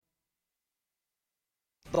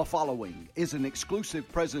The following is an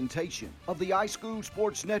exclusive presentation of the iSchool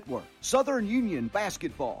Sports Network, Southern Union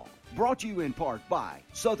Basketball, brought to you in part by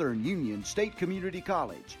Southern Union State Community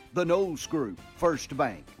College, the Knowles Group, First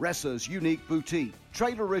Bank, Ressa's Unique Boutique,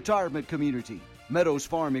 Trailer Retirement Community, Meadows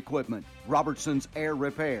Farm Equipment, Robertson's Air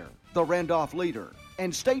Repair, the Randolph Leader,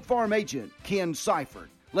 and State Farm Agent Ken Seifert.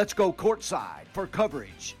 Let's go courtside for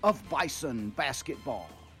coverage of Bison basketball.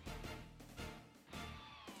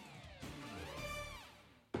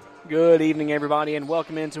 Good evening, everybody, and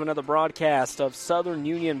welcome into another broadcast of Southern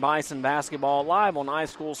Union Bison basketball live on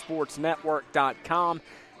iSchoolSportsNetwork.com.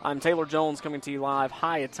 I'm Taylor Jones coming to you live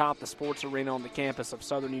high atop the sports arena on the campus of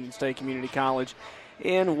Southern Union State Community College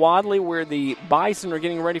in Wadley, where the Bison are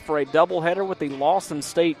getting ready for a doubleheader with the Lawson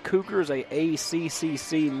State Cougars, a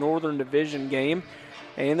ACCC Northern Division game.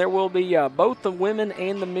 And there will be both the women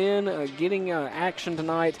and the men getting action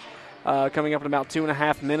tonight. Coming up in about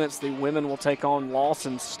 2.5 minutes, the women will take on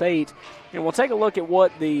Lawson State. And we'll take a look at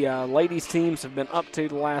what the ladies' teams have been up to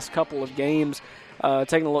the last couple of games.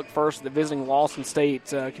 Taking a look first at the visiting Lawson State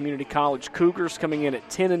Community College Cougars, coming in at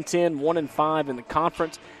 10-10, 1-5 in the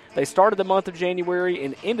conference. They started the month of January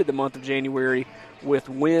and ended the month of January with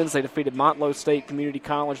wins. They defeated Montlow State Community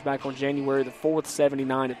College back on January the 4th,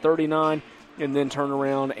 79-39, and then turned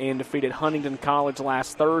around and defeated Huntington College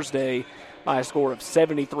last Thursday by a score of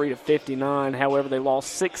 73-59. However, they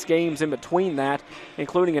lost 6 games in between that,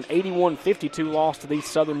 including an 81-52 loss to the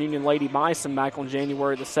Southern Union Lady Bison back on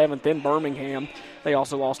January the 7th in Birmingham. They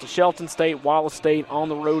also lost to Shelton State, Wallace State, on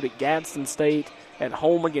the road at Gadsden State, at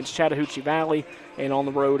home against Chattahoochee Valley, and on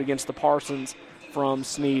the road against the Parsons from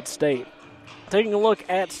Sneed State. Taking a look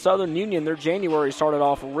at Southern Union, their January started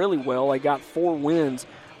off really well. They got 4 wins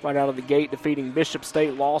right out of the gate, defeating Bishop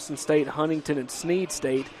State, Lawson State, Huntington, and Sneed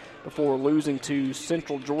State, before losing to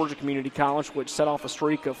Central Georgia Community College, which set off a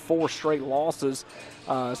streak of 4 straight losses.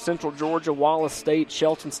 Central Georgia, Wallace State,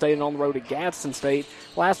 Shelton State, and on the road at Gadsden State.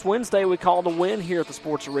 Last Wednesday, we called a win here at the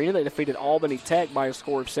Sports Arena. They defeated Albany Tech by a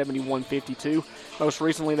score of 71-52. Most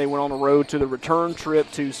recently, they went on the road to the return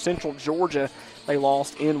trip to Central Georgia. They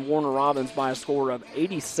lost in Warner Robins by a score of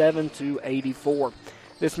 87-84.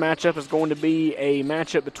 This matchup is going to be a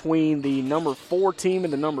matchup between the number 4 team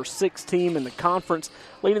and the number 6 team in the conference.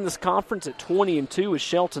 Leading this conference at 20-2 is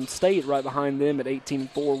Shelton State, right behind them at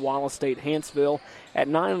 18-4, Wallace State, Hanceville. At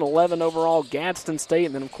 9-11 overall, Gadsden State,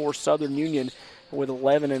 and then, of course, Southern Union with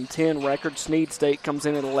 11-10 record. Sneed State comes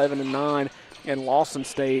in at 11-9, and Lawson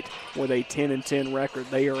State with a 10-10 record.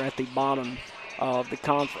 They are at the bottom of the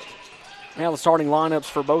conference. Now the starting lineups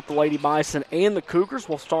for both the Lady Bison and the Cougars.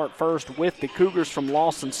 We'll start first with the Cougars from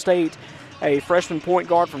Lawson State. A freshman point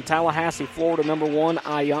guard from Tallahassee, Florida, number 1,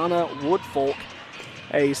 Ayana Woodfolk.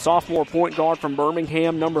 A sophomore point guard from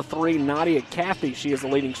Birmingham, number 3, Nadia Cathy. She is the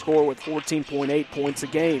leading scorer with 14.8 points a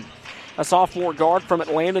game. A sophomore guard from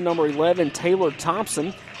Atlanta, number 11, Taylor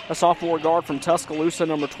Thompson. A sophomore guard from Tuscaloosa,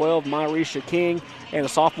 number 12, Myrisha King. And a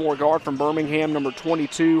sophomore guard from Birmingham, number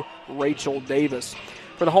 22, Rachel Davis.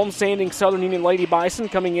 For the homestanding Southern Union Lady Bison,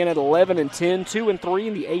 coming in at 11-10, 2-3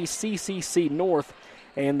 in the ACCC North,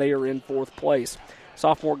 and they are in 4th place.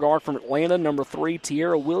 Sophomore guard from Atlanta, number 3,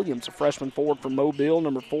 Tierra Williams. A freshman forward from Mobile,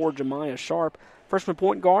 number 4, Jemiah Sharp. Freshman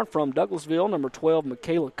point guard from Douglasville, number 12,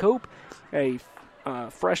 Michaela Cope. A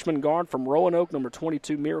freshman guard from Roanoke, number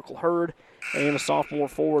 22, Miracle Hurd. And a sophomore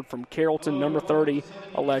forward from Carrollton, number 30,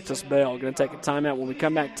 Alexis Bell. Going to take a timeout when we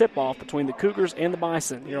come back. Tip-off between the Cougars and the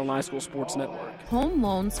Bison here on iSchool Sports Network. Home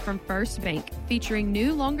loans from First Bank, featuring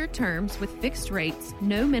new longer terms with fixed rates,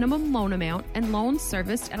 no minimum loan amount, and loans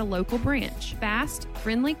serviced at a local branch. Fast,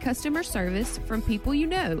 friendly customer service from people you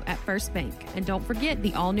know at First Bank. And don't forget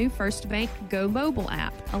the all-new First Bank Go Mobile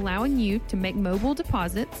app, allowing you to make mobile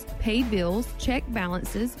deposits, pay bills, check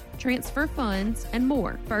balances, transfer funds, and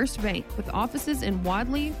more. First Bank, with offices in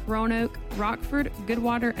Wadley, Roanoke, Rockford,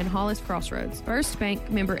 Goodwater, and Hollis Crossroads. First Bank,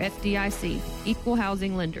 member FDIC, equal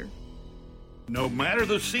housing lender. No matter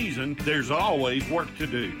the season, there's always work to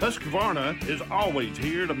do. Husqvarna is always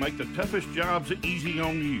here to make the toughest jobs easy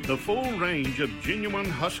on you. The full range of genuine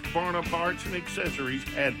Husqvarna parts and accessories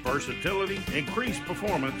add versatility, increase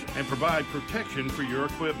performance, and provide protection for your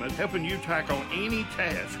equipment, helping you tackle any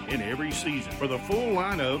task in every season. For the full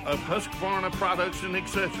lineup of Husqvarna products and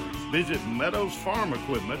accessories, visit Meadows Farm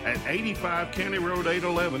Equipment at 85 County Road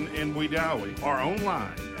 811 in Wedowee or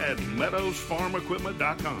online at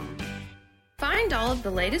meadowsfarmequipment.com. Find all of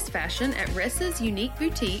the latest fashion at Ressa's Unique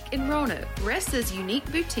Boutique in Roanoke. Ressa's Unique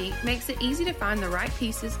Boutique makes it easy to find the right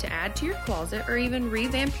pieces to add to your closet or even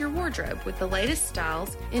revamp your wardrobe with the latest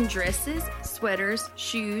styles in dresses, sweaters,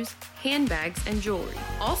 shoes, handbags, and jewelry.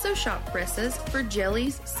 Also shop Ressa's for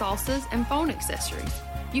jellies, salsas, and phone accessories.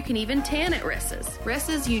 You can even tan at Ressa's.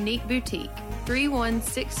 Ressa's Unique Boutique,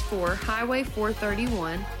 3164 Highway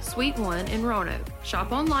 431, Suite 1 in Roanoke.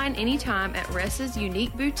 Shop online anytime at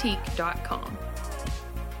ressasuniqueboutique.com.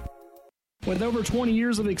 With over 20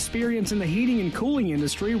 years of experience in the heating and cooling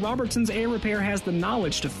industry, Robertson's Air Repair has the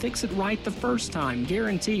knowledge to fix it right the first time,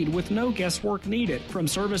 guaranteed, with no guesswork needed. From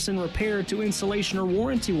service and repair to installation or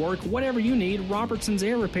warranty work, whatever you need, Robertson's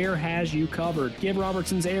Air Repair has you covered. Give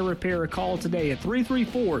Robertson's Air Repair a call today at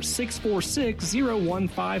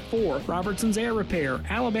 334-646-0154. Robertson's Air Repair,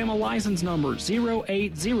 Alabama license number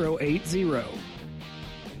 08080.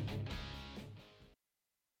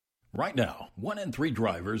 Right now, 1 in 3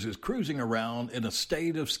 drivers is cruising around in a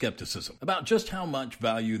state of skepticism about just how much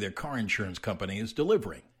value their car insurance company is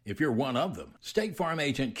delivering. If you're one of them, State Farm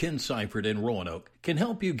agent Ken Seifert in Roanoke can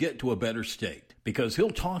help you get to a better state because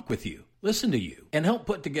he'll talk with you, listen to you, and help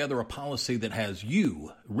put together a policy that has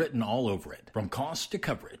you written all over it, from cost to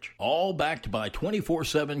coverage, all backed by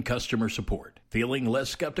 24/7 customer support. Feeling less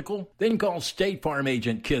skeptical? Then call State Farm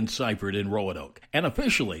agent Ken Seifert in Roanoke and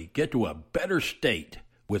officially get to a better state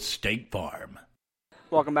with State Farm.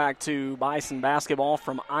 Welcome back to Bison basketball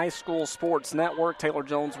from iSchool Sports Network. Taylor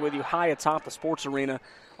Jones with you high atop the sports arena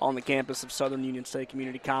on the campus of Southern Union State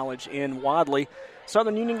Community College in Wadley.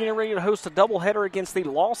 Southern Union getting ready to host a doubleheader against the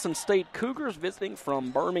Lawson State Cougars, visiting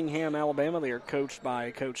from Birmingham, Alabama. They are coached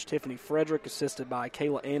by Coach Tiffany Frederick, assisted by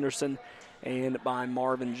Kayla Anderson and by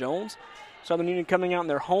Marvin Jones. Southern Union coming out in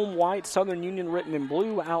their home white, Southern Union written in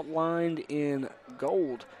blue, outlined in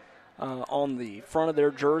gold. On the front of their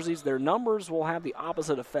jerseys. Their numbers will have the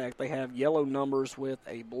opposite effect. They have yellow numbers with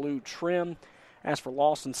a blue trim. As for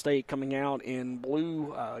Lawson State, coming out in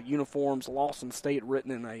blue uniforms, Lawson State written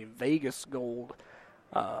in a Vegas gold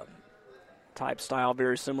type style,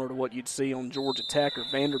 very similar to what you'd see on Georgia Tech or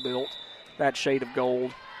Vanderbilt, that shade of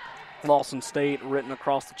gold. Lawson State written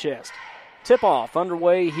across the chest. Tip-off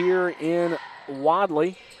underway here in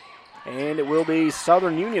Wadley, and it will be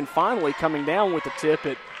Southern Union finally coming down with the tip.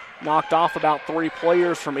 It knocked off about 3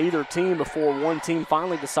 players from either team before one team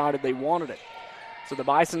finally decided they wanted it. So the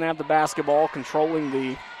Bison have the basketball. Controlling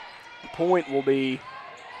the point will be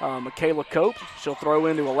Michaela Cope. She'll throw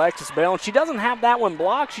into Alexis Bell, and she doesn't have that one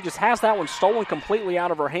blocked. She just has that one stolen completely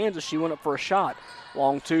out of her hands as she went up for a shot.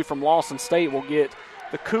 Long two from Lawson State will get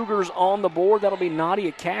the Cougars on the board. That'll be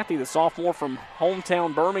Nadia Cathy, the sophomore from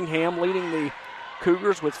hometown Birmingham, leading the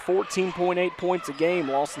Cougars with 14.8 points a game.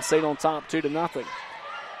 Lawson State on top 2-0.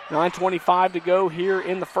 9:25 to go here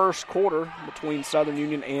in the first quarter between Southern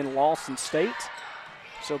Union and Lawson State.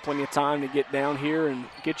 So plenty of time to get down here and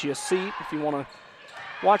get you a seat if you want to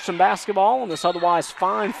watch some basketball on this otherwise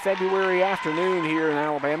fine February afternoon here in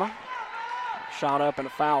Alabama. Shot up and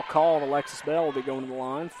a foul called. Alexis Bell will be going to the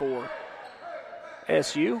line for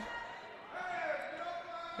SU.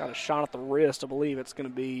 Got a shot at the wrist. I believe it's going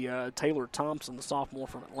to be Taylor Thompson, the sophomore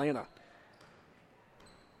from Atlanta.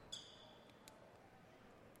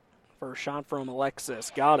 First shot from Alexis.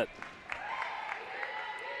 Got it.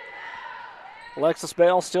 Alexis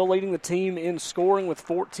Bell still leading the team in scoring with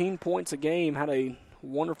 14 points a game. Had a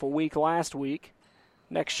wonderful week last week.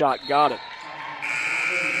 Next shot, got it.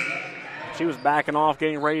 She was backing off,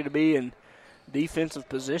 getting ready to be in defensive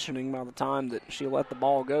positioning by the time that she let the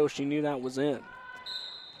ball go. She knew that was in.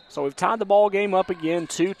 So we've tied the ball game up again,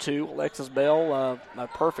 2-2. Alexis Bell, a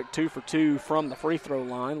perfect 2 for 2 from the free throw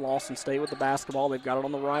line. Lawson State with the basketball. They've got it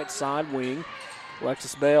on the right side wing.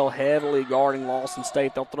 Alexis Bell heavily guarding Lawson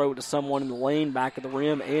State. They'll throw it to someone in the lane, back of the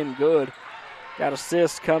rim, and good. Got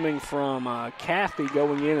assist coming from Cathy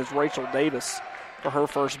going in as Rachel Davis for her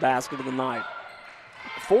first basket of the night.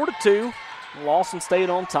 4-2, Lawson State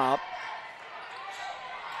on top.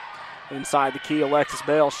 Inside the key, Alexis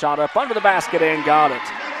Bell shot up under the basket and got it.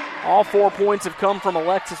 All 4 points have come from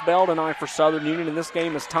Alexis Bell tonight for Southern Union, and this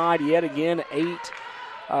game is tied yet again,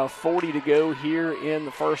 8:40 to go here in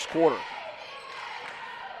the first quarter.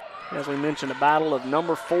 As we mentioned, a battle of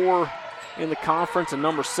number 4 in the conference and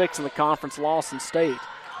number 6 in the conference, Lawson State.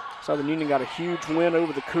 Southern Union got a huge win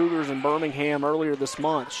over the Cougars in Birmingham earlier this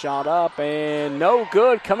month. Shot up and no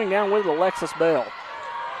good. Coming down with Alexis Bell.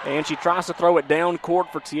 And she tries to throw it down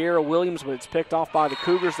court for Tiara Williams, but it's picked off by the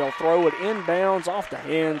Cougars. They'll throw it inbounds off the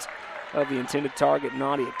hands of the intended target,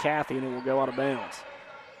 Nadia Cathy, and it will go out of bounds.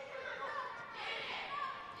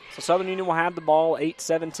 So Southern Union will have the ball,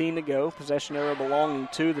 8:17 to go. Possession area belonging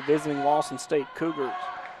to the visiting Lawson State Cougars.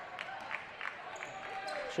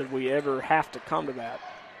 Should we ever have to come to that.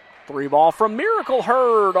 3 ball from Miracle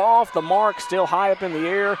Hurd off the mark, still high up in the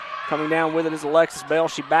air. Coming down with it is Alexis Bell.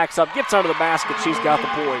 She backs up, gets under the basket. She's got the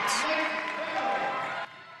points.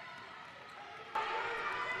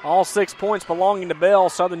 All 6 points belonging to Bell.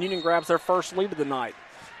 Southern Union grabs their first lead of the night.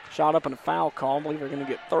 Shot up in a foul call. I believe they're going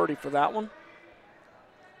to get 30 for that one.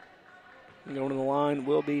 And going to the line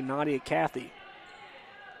will be Nadia Cathy.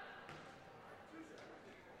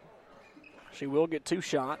 She will get 2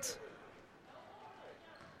 shots.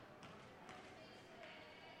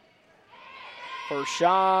 First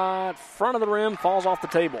shot, front of the rim, falls off the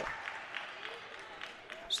table.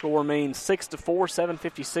 Score remains 6-4,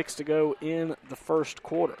 7:56 to go in the first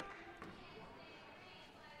quarter.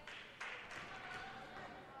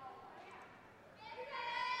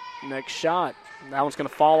 Next shot, that one's going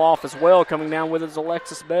to fall off as well. Coming down with it is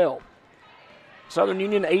Alexis Bell. Southern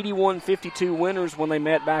Union 81-52 winners when they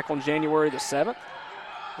met back on January the 7th.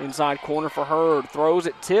 Inside corner for Hurd. Throws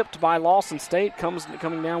it tipped by Lawson State.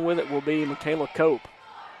 Coming down with it will be Michaela Cope.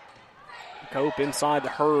 Cope inside to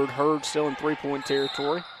Hurd. Hurd still in three-point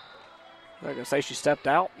territory. They're going to say she stepped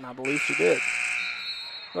out, and I believe she did.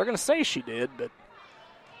 They're going to say she did, but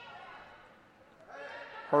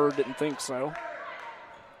Hurd didn't think so.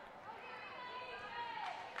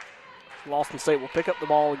 Lawson State will pick up the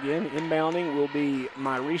ball again. Inbounding will be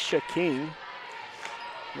Myrisha King.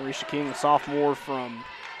 Myrisha King, a sophomore from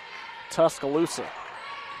Tuscaloosa.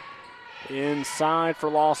 Inside for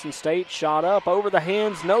Lawson State. Shot up over the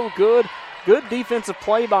hands. No good. Good defensive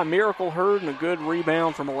play by Miracle Hurd and a good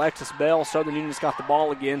rebound from Alexis Bell. Southern Union's got the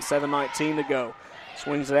ball again. 7:19 to go.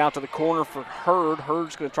 Swings it out to the corner for Hurd.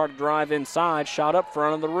 Hurd's going to try to drive inside. Shot up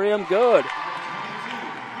front of the rim. Good.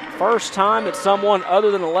 First time that someone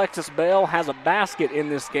other than Alexis Bell has a basket in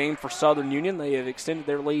this game for Southern Union. They have extended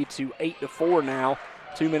their lead to 8-4 now.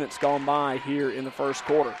 2 minutes gone by here in the first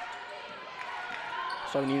quarter.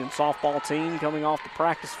 Southern Union softball team coming off the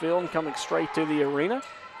practice field and coming straight to the arena.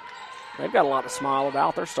 They've got a lot to smile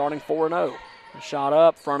about. They're starting 4-0. A shot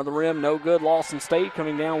up, front of the rim, no good. Lawson State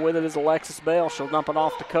coming down with it is Alexis Bell. She'll dump it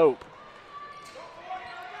off to Cope.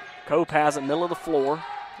 Cope has it middle of the floor.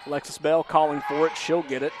 Alexis Bell calling for it. She'll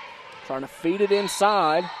get it. Trying to feed it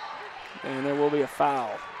inside, and there will be a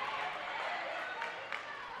foul.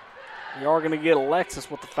 We are going to get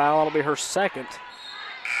Alexis with the foul. That'll be her second.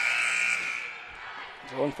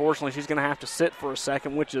 So unfortunately, she's going to have to sit for a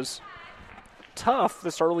second, which is tough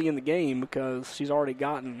this early in the game because she's already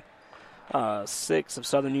gotten 6 of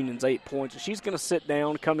Southern Union's 8 points. She's going to sit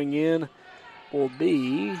down. Coming in will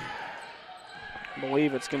be, I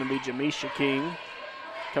believe it's going to be Jamisha King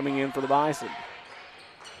coming in for the Bison.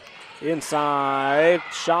 Inside,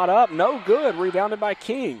 shot up, no good. Rebounded by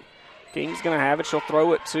King. King's going to have it. She'll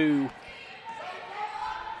throw it to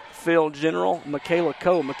field general Michaela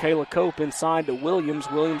Cope. Michaela Cope inside to Williams.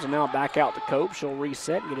 Williams will now back out to Cope. She'll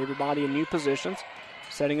reset, get everybody in new positions.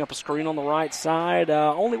 Setting up a screen on the right side.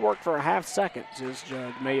 Only worked for a half second is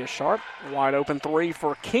Maya Sharp. Wide open three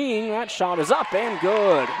for King. That shot is up and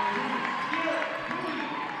good.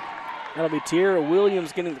 That'll be Tierra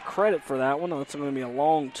Williams getting the credit for that one. That's going to be a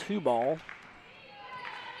long 2-ball.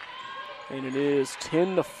 And it is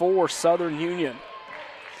 10-4 Southern Union.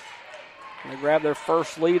 They grabbed their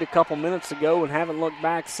first lead a couple minutes ago and haven't looked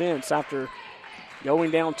back since after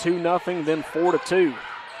going down 2-0, then 4-2.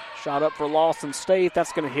 Shot up for Lawson State.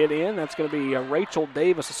 That's going to hit in. That's going to be Rachel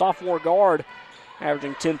Davis, a sophomore guard,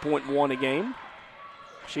 averaging 10.1 a game.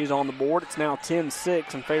 She's on the board. It's now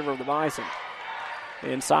 10-6 in favor of the Bison.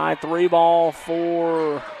 Inside 3-ball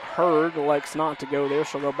for Hurd. Elects not to go there.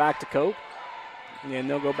 She'll go back to Cope. And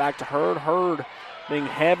they'll go back to Hurd. Hurd being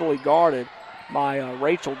heavily guarded by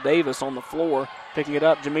Rachel Davis on the floor. Picking it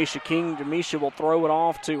up, Jamisha King. Jamisha will throw it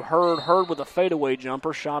off to Hurd. Hurd with a fadeaway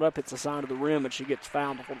jumper. Shot up, hits the side of the rim, and she gets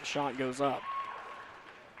fouled before the shot goes up.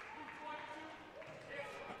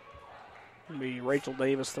 It'll be Rachel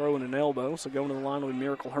Davis throwing an elbow, so going to the line will be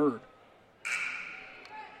Miracle Hurd.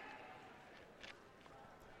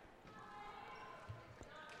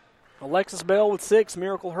 Alexis Bell with 6,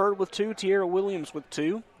 Miracle Hurd with 2, Tierra Williams with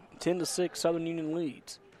 2. 10-6 Southern Union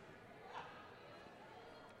leads.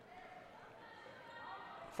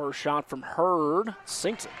 First shot from Hurd,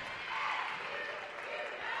 sinks it.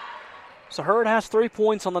 So Hurd has 3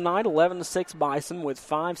 points on the night, 11-6 Bison with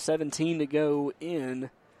 5:17 to go in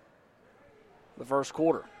the first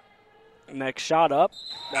quarter. Next shot up,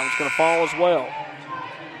 that one's going to fall as well.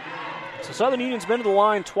 So Southern Union's been to the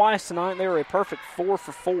line twice tonight. They were a perfect 4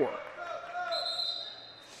 for 4.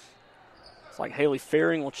 It's like Haley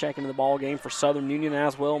Faring will check into the ball game for Southern Union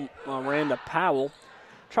as well. Miranda Powell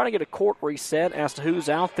trying to get a court reset as to who's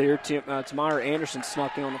out there. Tamira Anderson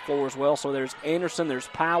snuck in on the floor as well. So there's Anderson, there's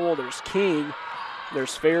Powell, there's King,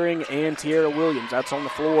 there's Faring, and Tierra Williams. That's on the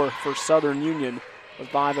floor for Southern Union with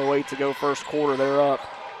 5:08 to go first quarter. They're up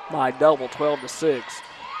by double, 12-6.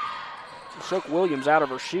 shook Williams out of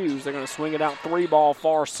her shoes. They're going to swing it out 3-ball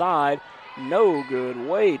far side. No good.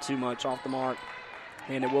 Way too much off the mark.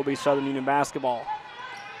 And it will be Southern Union basketball.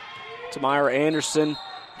 Tamira Anderson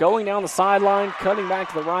going down the sideline, cutting back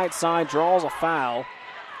to the right side, draws a foul.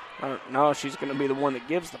 No, she's going to be the one that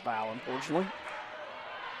gives the foul, unfortunately.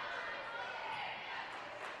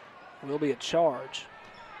 Will be a charge.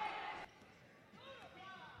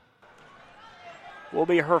 Will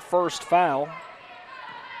be her first foul.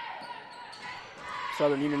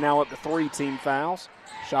 Southern Union now up to 3 team fouls.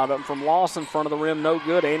 Shot up from Lawson, front of the rim, no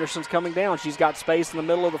good. Anderson's coming down. She's got space in the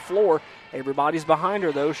middle of the floor. Everybody's behind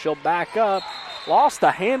her, though. She'll back up. Lost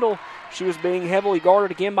the handle. She was being heavily guarded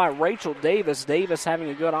again by Rachel Davis. Davis having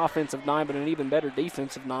a good offensive night, but an even better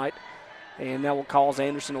defensive night. And that will cause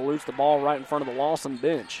Anderson to lose the ball right in front of the Lawson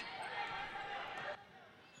bench.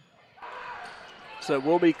 So it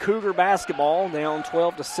will be Cougar basketball, down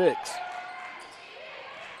 12-6.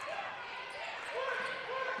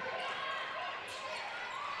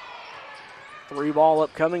 Three ball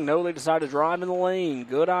upcoming. No, they decide to drive in the lane.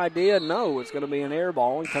 Good idea. No, it's going to be an air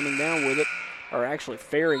ball, and coming down with it, or actually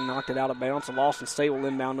Faring knocked it out of bounds, and Lawson State will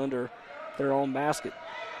inbound under their own basket.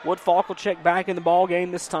 Woodfalk will check back in the ball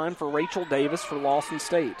game this time for Rachel Davis for Lawson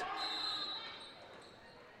State.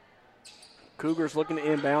 Cougars looking to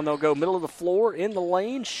inbound. They'll go middle of the floor, in the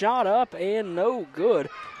lane, shot up, and no good.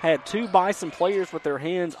 Had 2 Bison players with their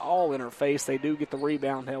hands all in her face. They do get the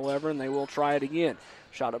rebound, however, and they will try it again.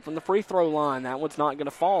 Shot up from the free throw line. That one's not going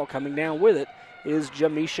to fall. Coming down with it is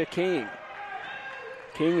Jamisha King.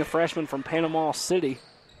 King, a freshman from Panama City.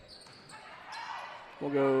 Will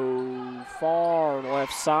go far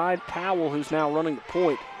left side. Powell, who's now running the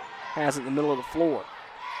point, has it in the middle of the floor.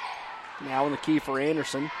 Now in the key for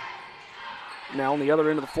Anderson. Now on the other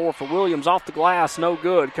end of the floor for Williams. Off the glass, no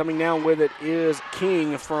good. Coming down with it is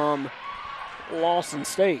King from Lawson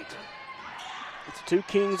State. It's 2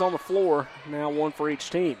 Kings on the floor, now 1 for each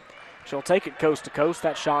team. She'll take it coast to coast.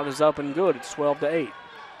 That shot is up and good. It's 12-8.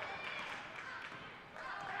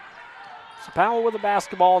 So Powell with the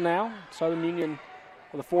basketball now. Southern Union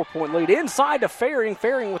with a 4-point lead. Inside to Faring.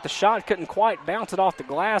 Faring with the shot. Couldn't quite bounce it off the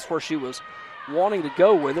glass where she was wanting to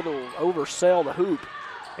go with it. It'll oversell the hoop.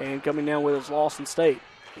 And coming down with is Lawson State.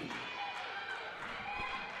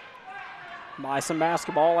 Bison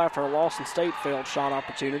basketball after a Lawson State failed shot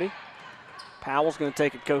opportunity. Powell's going to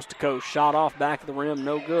take it coast to coast. Shot off back of the rim,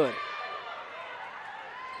 no good.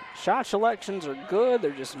 Shot selections are good,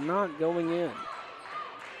 they're just not going in.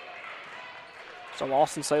 So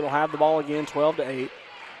Lawson State will have the ball again, 12-8.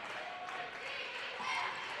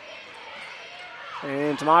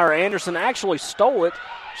 And Tamira Anderson actually stole it.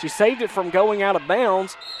 She saved it from going out of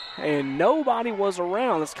bounds, and nobody was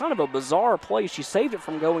around. It's kind of a bizarre play. She saved it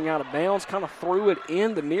from going out of bounds, kind of threw it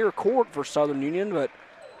in the near court for Southern Union, but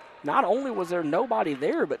not only was there nobody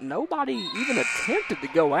there, but nobody even attempted to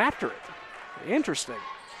go after it. Interesting.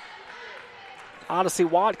 Odyssey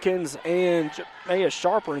Watkins and Maya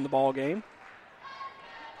Sharper in the ball game.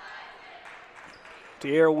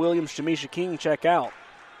 Tierra Williams, Jamisha King check out.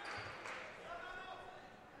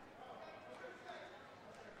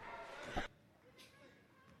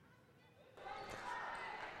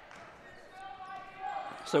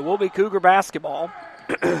 So it will be Cougar basketball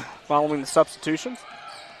following the substitutions.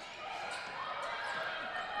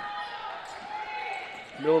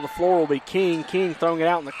 Middle of the floor will be King. King throwing it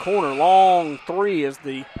out in the corner. Long 3 as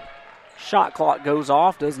the shot clock goes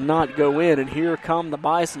off. Does not go in. And here come the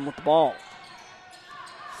Bison with the ball.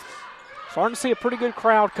 Starting to see a pretty good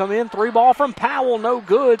crowd come in. 3 ball from Powell. No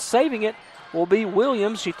good. Saving it will be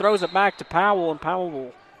Williams. She throws it back to Powell, and Powell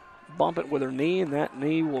will bump it with her knee, and that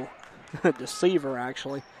knee will deceive her,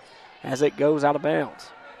 actually, as it goes out of bounds.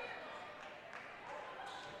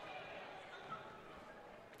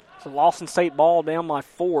 So Lawson State ball down by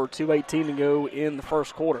 4, 2:18 to go in the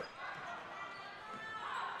first quarter.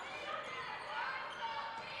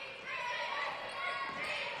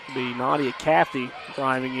 It'll be Nadia Cathy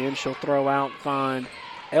driving in. She'll throw out and find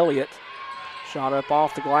Elliott. Shot up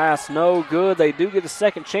off the glass, no good. They do get a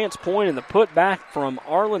second chance point, and the putback from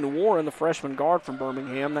Arlen Warren, the freshman guard from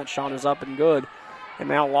Birmingham. That shot is up and good. And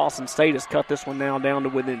now Lawson State has cut this one now down to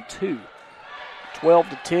within 2.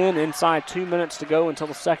 12-10, inside 2 minutes to go until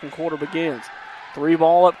the second quarter begins. 3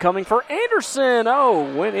 ball upcoming for Anderson.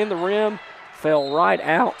 Oh, went in the rim, fell right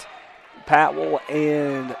out. Patwell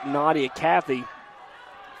and Nadia Cathy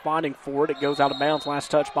fighting for it. It goes out of bounds. Last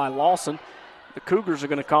touch by Lawson. The Cougars are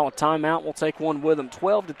going to call a timeout. We'll take one with them.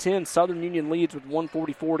 12-10, Southern Union leads with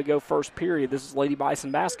 1:44 to go first period. This is Lady Bison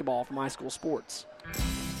basketball from High School Sports.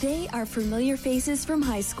 They are familiar faces from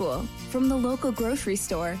high school, from the local grocery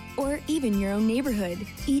store, or even your own neighborhood.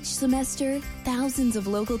 Each semester, thousands of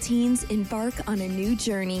local teens embark on a new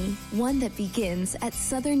journey, one that begins at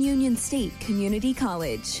Southern Union State Community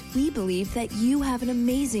College. We believe that you have an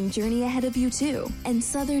amazing journey ahead of you too, and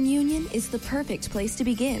Southern Union is the perfect place to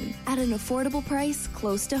begin, at an affordable price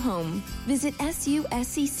close to home. Visit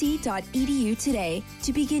suscc.edu today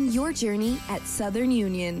to begin your journey at Southern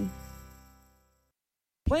Union.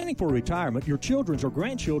 Planning for retirement, your children's or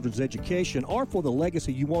grandchildren's education, or for the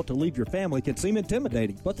legacy you want to leave your family can seem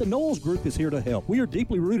intimidating, but the Knowles Group is here to help. We are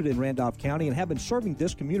deeply rooted in Randolph County and have been serving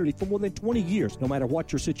this community for more than 20 years. No matter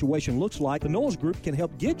what your situation looks like, the Knowles Group can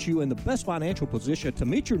help get you in the best financial position to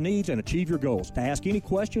meet your needs and achieve your goals. To ask any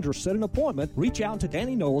questions or set an appointment, reach out to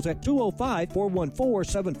Danny Knowles at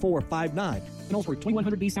 205-414-7459. Knowles Group,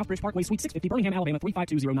 2100B Southbridge Parkway, Suite 650, Birmingham, Alabama,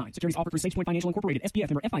 35209. Securities offered through SagePoint Financial Incorporated, SPF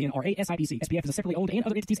member FINRA SIPC. SPF is a separately owned and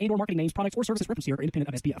other entities and/or marketing names, products, or services referenced here are independent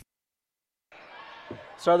of SPF.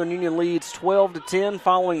 Southern Union leads 12-10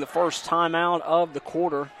 following the first timeout of the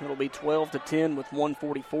quarter. It'll be 12-10 with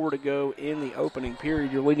 1:44 to go in the opening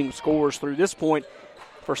period. Your leading scorers through this point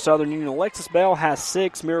for Southern Union: Alexis Bell has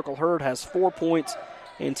 6, Miracle Hurd has 4 points,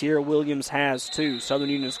 and Tierra Williams has 2. Southern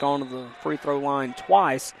Union has gone to the free throw line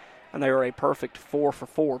twice, and they are a perfect 4 for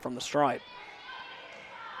 4 from the stripe.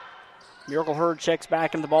 Miracle Hurd checks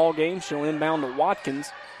back in the ball game. She'll inbound to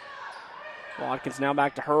Watkins. Watkins now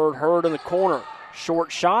back to Hurd. Hurd in the corner.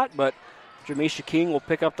 Short shot, but Jamisha King will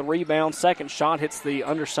pick up the rebound. Second shot hits the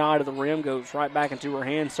underside of the rim, goes right back into her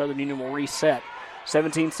hand. Southern Union will reset.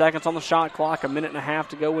 17 seconds on the shot clock, a minute and a half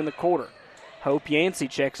to go in the quarter. Hope Yancey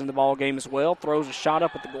checks in the ball game as well. Throws a shot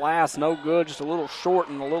up at the glass. No good, just a little short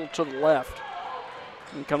and a little to the left.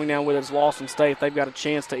 And coming down with it is Lawson State. They've got a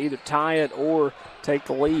chance to either tie it or take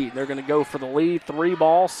the lead. They're going to go for the lead. 3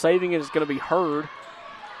 ball. Saving it is going to be Hurd.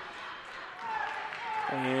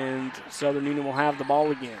 And Southern Union will have the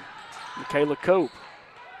ball again. Michaela Cope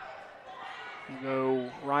will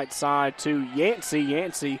go right side to Yancey.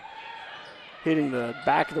 Yancey hitting the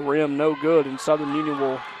back of the rim, no good, and Southern Union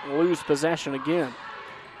will lose possession again.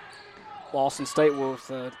 Lawson State will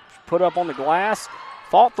put up on the glass.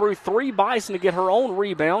 Fought through 3, Bison to get her own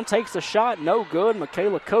rebound. Takes the shot, no good.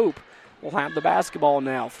 Michaela Cope will have the basketball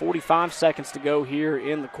now. 45 seconds to go here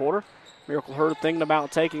in the quarter. Miracle Hurd thinking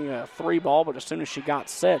about taking a 3 ball, but as soon as she got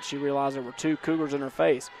set, she realized there were 2 Cougars in her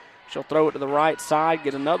face. She'll throw it to the right side,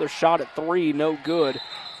 get another shot at 3, no good,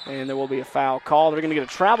 and there will be a foul call. They're going to get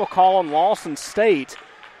a travel call on Lawson State,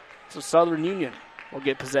 so Southern Union will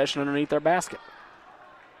get possession underneath their basket.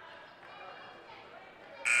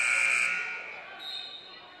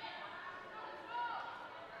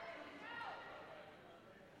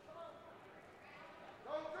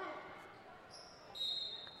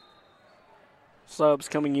 Subs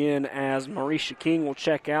coming in as Marisha King will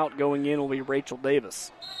check out. Going in will be Rachel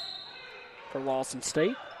Davis for Lawson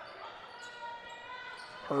State.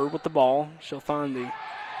 Hurd with the ball. She'll find the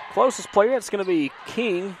closest player. It's going to be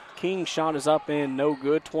King. King's shot is up and no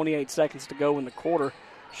good. 28 seconds to go in the quarter.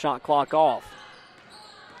 Shot clock off.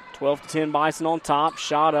 12-10 Bison on top.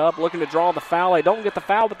 Shot up. Looking to draw the foul. They don't get the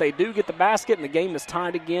foul, but they do get the basket, and the game is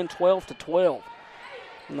tied again, 12-12.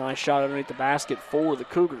 Nice shot underneath the basket for the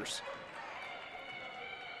Cougars.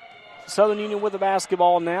 Southern Union with the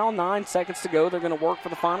basketball now. 9 seconds to go. They're going to work for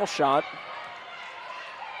the final shot.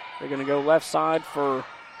 They're going to go left side for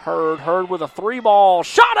Hurd. Hurd with a 3 ball.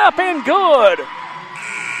 Shot up and good.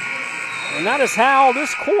 And that is how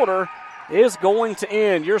this quarter is going to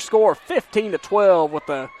end. Your score 15-12 with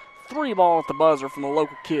the 3 ball at the buzzer from the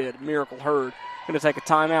local kid, Miracle Hurd. Going to take a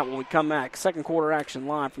timeout when we come back. Second quarter action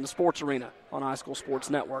live from the Sports Arena on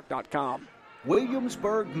highschoolsportsnetwork.com.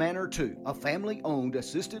 Williamsburg Manor 2, a family-owned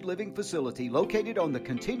assisted living facility located on the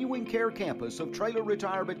continuing care campus of Traylor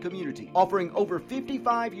Retirement Community, offering over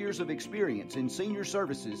 55 years of experience in senior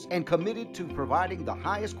services and committed to providing the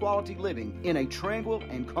highest quality living in a tranquil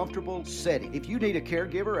and comfortable setting. If you need a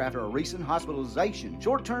caregiver after a recent hospitalization,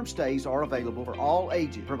 short-term stays are available for all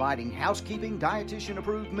ages, providing housekeeping,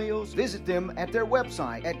 dietitian-approved meals. Visit them at their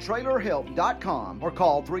website at trailerhelp.com or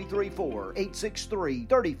call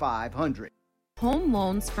 334-863-3500. Home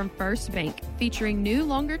loans from First Bank, featuring new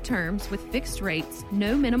longer terms with fixed rates,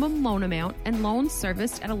 no minimum loan amount, and loans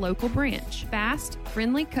serviced at a local branch. Fast,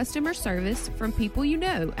 friendly customer service from people you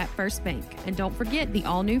know at First Bank. And don't forget the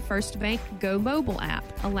all-new First Bank Go Mobile app,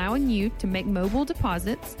 allowing you to make mobile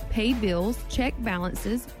deposits, pay bills, check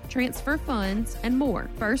balances, transfer funds, and more.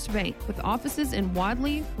 First Bank, with offices in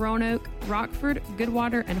Wadley, Roanoke, Rockford,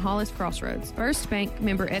 Goodwater, and Hollis Crossroads. First Bank,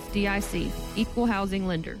 member FDIC, equal housing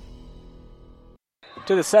lender.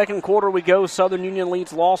 To the second quarter we go. Southern Union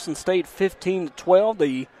leads Lawson State 15-12.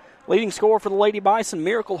 The leading scorer for the Lady Bison,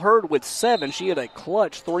 Miracle Hurd, with 7. She had a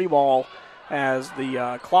clutch 3-ball as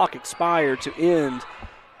the clock expired to end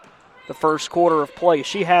the first quarter of play.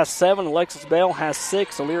 She has 7. Alexis Bell has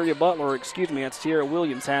 6. That's Tierra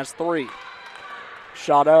Williams, has 3.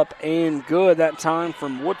 Shot up and good that time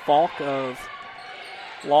from Woodfalk of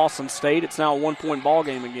Lawson State. It's now a 1-point ball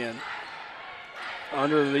game again.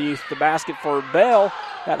 Underneath the basket for Bell.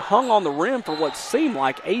 That hung on the rim for what seemed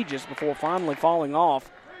like ages before finally falling off,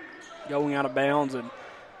 going out of bounds, and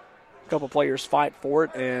a couple players fight for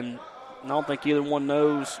it, and I don't think either one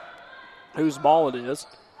knows whose ball it is.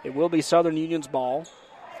 It will be Southern Union's ball.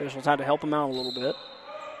 Officials had to help them out a little bit.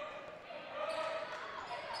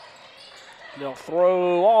 They'll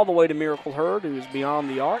throw all the way to Miracle Hurd, who is beyond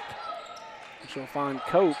the arc. She'll find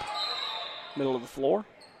Cope, middle of the floor.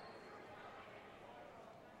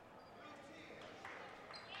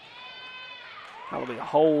 That'll be a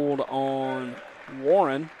hold on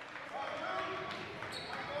Warren.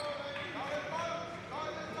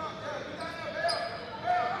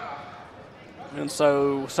 And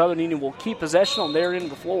so Southern Union will keep possession on their end of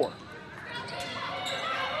the floor.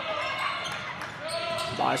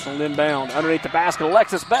 Bison will inbound underneath the basket.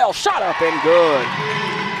 Alexis Bell, shot up and good.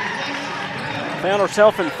 Found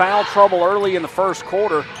herself in foul trouble early in the first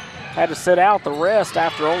quarter. Had to sit out the rest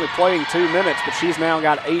after only playing 2 minutes, but she's now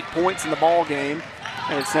got 8 points in the ball game,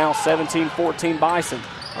 and it's now 17-14 Bison.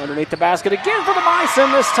 Underneath the basket again for the Bison.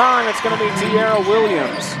 This time it's going to be Tierra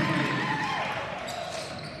Williams.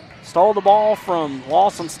 Stole the ball from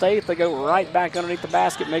Lawson State. They go right back underneath the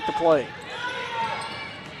basket, make the play.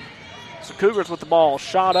 So Cougars with the ball,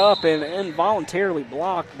 shot up and involuntarily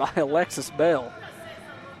blocked by Alexis Bell.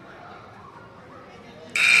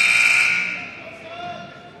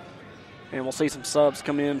 And we'll see some subs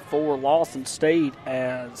come in for Lawson State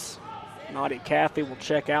as Nadia Cathey will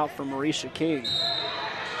check out for Marisha King.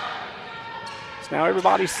 So now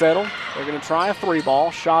everybody's settled. They're going to try a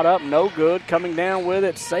 3-ball. Shot up, no good. Coming down with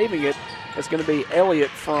it, saving it. It's going to be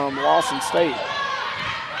Elliott from Lawson State.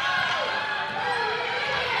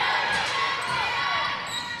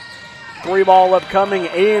 Three-ball upcoming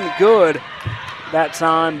and good. That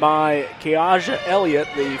time by Kiaja Elliott,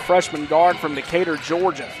 the freshman guard from Decatur,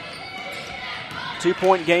 Georgia.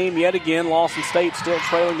 2-point game yet again. Lawson State still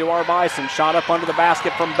trailing to our Bison. Shot up under the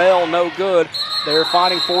basket from Bell, no good. They're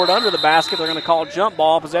fighting for it under the basket. They're going to call jump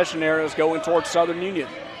ball. Possession arrows going towards Southern Union.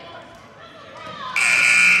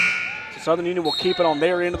 So Southern Union will keep it on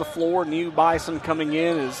their end of the floor. New Bison coming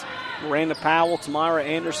in is Miranda Powell, Tamira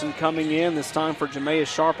Anderson coming in. This time for Jamea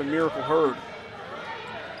Sharp and Miracle Hurd.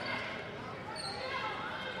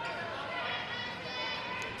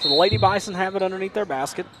 So the Lady Bison have it underneath their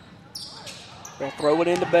basket. They'll throw it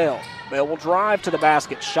into Bell. Bell will drive to the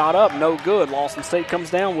basket. Shot up, no good. Lawson State comes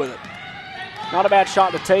down with it. Not a bad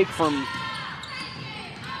shot to take from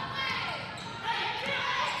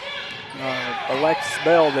Alexis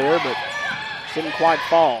Bell there, but didn't quite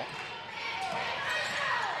fall.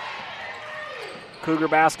 Cougar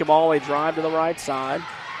basketball, they drive to the right side.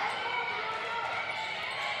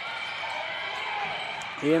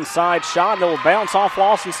 The inside shot, and it will bounce off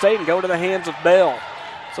Lawson State and go to the hands of Bell.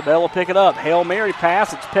 So Bell will pick it up. Hail Mary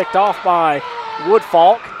pass. It's picked off by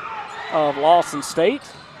Woodfalk of Lawson State.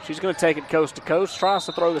 She's going to take it coast to coast. Tries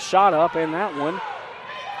to throw the shot up, and that one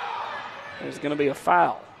is going to be a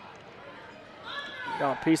foul.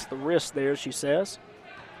 Got a piece of the wrist there, she says.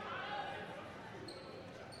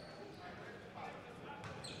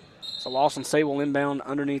 So Lawson State will inbound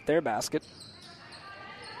underneath their basket.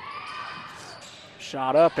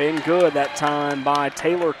 Shot up and good that time by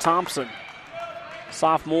Taylor Thompson.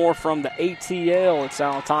 Sophomore from the ATL. It's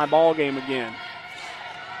now a tie ball game again.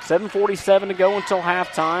 7:47 to go until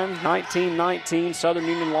halftime. 19-19 Southern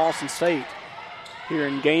Union Lawson State. Here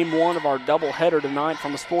in game one of our doubleheader tonight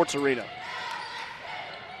from the Sports Arena.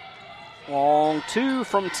 Long two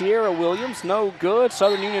from Tierra Williams. No good.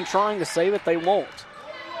 Southern Union trying to save it. They won't.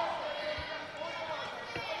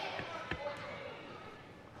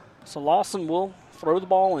 So Lawson will throw the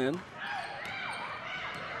ball in.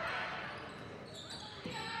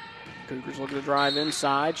 Cougars looking to drive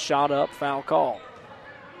inside. Shot up. Foul call.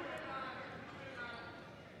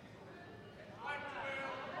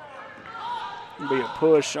 It'll be a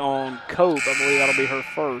push on Cope. I believe that'll be her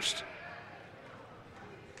first.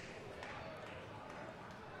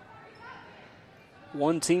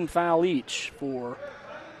 One team foul each for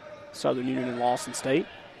Southern Union and Lawson State.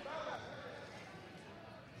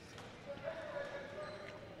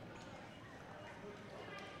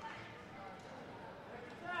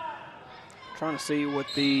 Trying to see what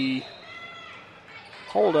the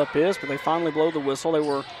holdup is, but they finally blow the whistle. They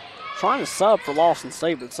were trying to sub for Lawson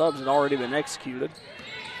State, but subs had already been executed.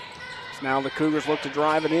 So now the Cougars look to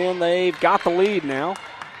drive it in. They've got the lead now.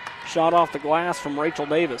 Shot off the glass from Rachel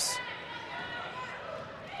Davis.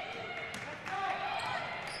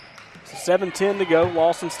 So 7:10 to go.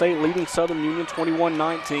 Lawson State leading Southern Union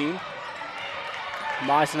 21-19.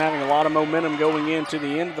 Bison having a lot of momentum going into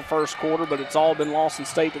the end of the first quarter, but it's all been Lawson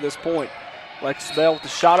State to this point. Alexis Bell with the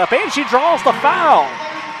shot up, and she draws the foul.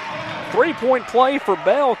 3-point play for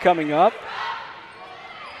Bell coming up.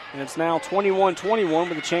 And it's now 21-21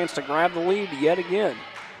 with a chance to grab the lead yet again.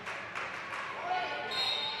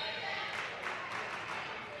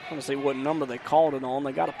 I want to see what number they called it on.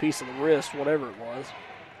 They got a piece of the wrist, whatever it was.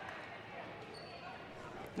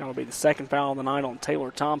 That'll be the second foul of the night on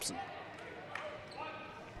Taylor Thompson.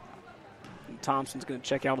 And Thompson's going to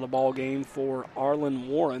check out of the ball game for Arlen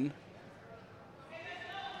Warren.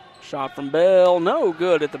 Shot from Bell, no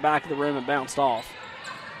good at the back of the rim and bounced off.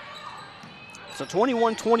 So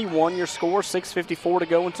 21-21, your score, 6:54 to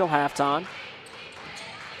go until halftime.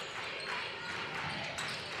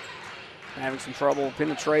 Having some trouble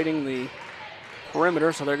penetrating the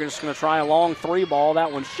perimeter, so they're just going to try a long three ball.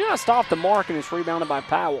 That one's just off the mark, and it's rebounded by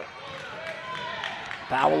Powell.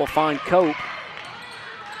 Powell will find Cope.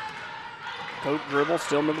 Cope dribbles,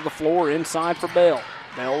 still middle of the floor, inside for Bell.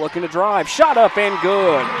 Bell looking to drive, shot up and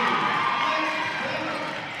good.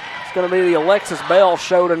 It's going to be the Alexis Bell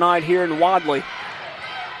show tonight here in Wadley,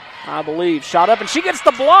 I believe. Shot up, and she gets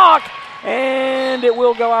the block, and it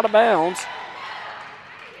will go out of bounds.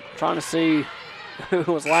 Trying to see who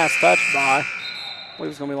was last touched by. I believe it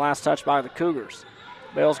was going to be last touched by the Cougars.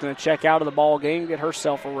 Bell's going to check out of the ball game, get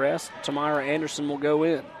herself a rest. Tamira Anderson will go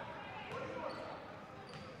in.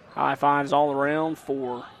 High fives all around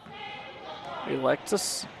for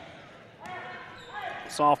Alexis.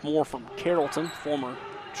 Sophomore from Carrollton, former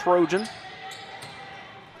Trojan.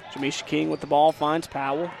 Jamisha King with the ball, finds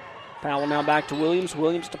Powell. Powell now back to Williams.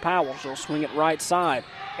 Williams to Powell. She'll swing it right side.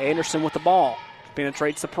 Anderson with the ball.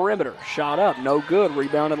 Penetrates the perimeter. Shot up. No good.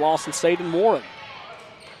 Rebounded Lawson State and Warren.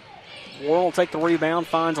 Warren will take the rebound.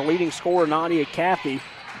 Finds a leading scorer, Nadia Cathy.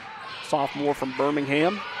 Sophomore from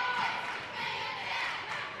Birmingham.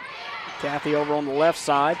 Cathy over on the left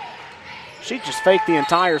side. She just faked the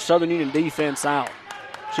entire Southern Union defense out.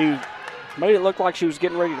 She made it look like she was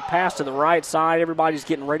getting ready to pass to the right side. Everybody's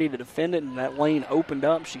getting ready to defend it, and that lane opened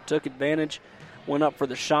up. She took advantage, went up for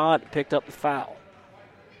the shot, picked up the foul.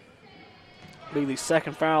 Be the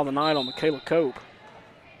second foul of the night on Michaela Cope.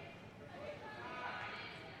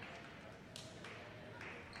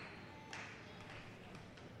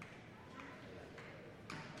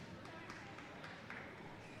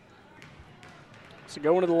 So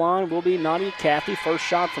going to the line will be Nadia Cathy. First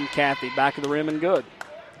shot from Cathy. Back of the rim and good.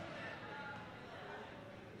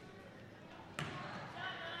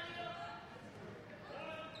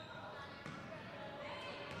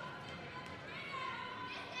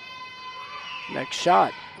 Next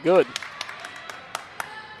shot. Good.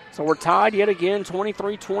 So we're tied yet again,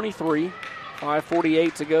 23-23.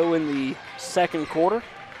 5:48 to go in the second quarter.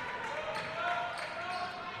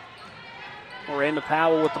 Miranda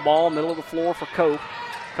Powell with the ball, middle of the floor for Cope.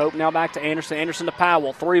 Cope now back to Anderson. Anderson to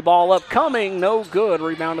Powell. Three ball up, coming, no good.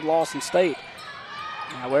 Rebounded Lawson State.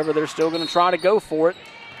 However, they're still going to try to go for it.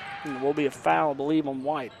 And there will be a foul, I believe, on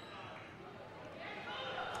White.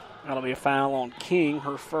 That'll be a foul on King,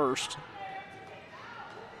 her first.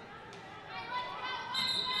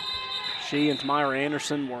 She and Tamira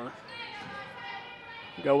Anderson were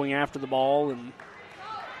going after the ball, and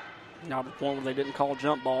now to the point where they didn't call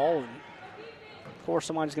jump ball, and of course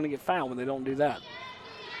somebody's going to get fouled when they don't do that.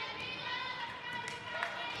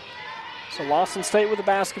 So Lawson State with the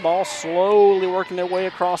basketball, slowly working their way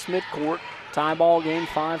across midcourt. Tie ball game,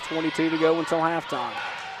 5:22 to go until halftime.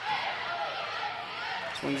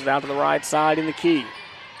 Swings it out to the right side in the key.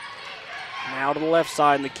 Now to the left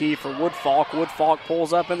side in the key for Woodfalk. Woodfalk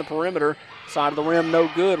pulls up in the perimeter. Side of the rim, no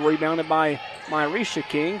good. Rebounded by Myrisha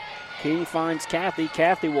King. King finds Cathy.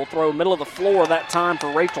 Cathy will throw middle of the floor that time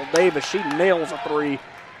for Rachel Davis. She nails a three,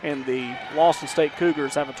 and the Lawson State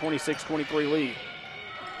Cougars have a 26-23 lead.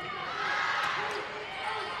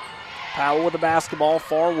 Powell with the basketball,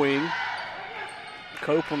 far wing.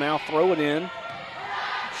 Cope will now throw it in.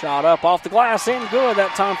 Shot up off the glass and good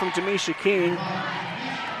that time from Jamisha King.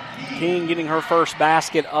 King getting her first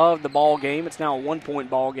basket of the ball game. It's now a 1-point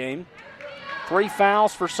ball game. 3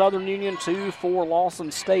 fouls for Southern Union, 2 for Lawson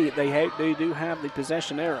State. They do have the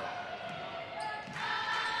possession arrow.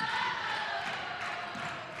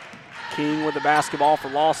 King with the basketball for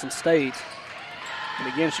Lawson State.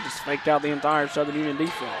 And again, she just faked out the entire Southern Union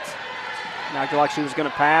defense. Acted like she was going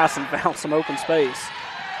to pass and found some open space.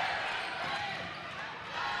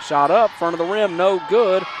 Shot up, front of the rim, no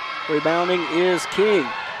good. Rebounding is King.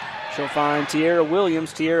 She'll find Tiara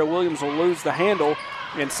Williams. Tiara Williams will lose the handle,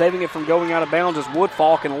 and saving it from going out of bounds is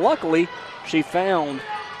Woodfalk, and luckily she found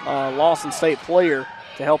a Lawson State player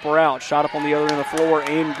to help her out. Shot up on the other end of the floor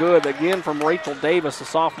and good. Again from Rachel Davis, a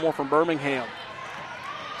sophomore from Birmingham.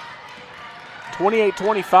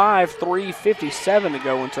 28-25, 3:57 to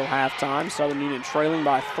go until halftime. Southern Union trailing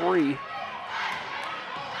by 3.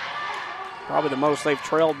 Probably the most they've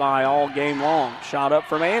trailed by all game long. Shot up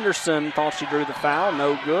from Anderson. Thought she drew the foul.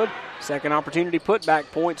 No good. Second opportunity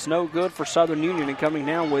putback points. No good for Southern Union. And coming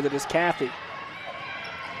down with it is Kathy.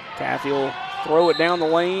 Kathy will throw it down the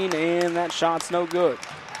lane, and that shot's no good.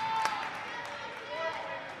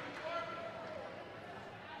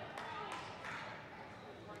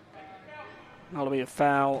 That'll be a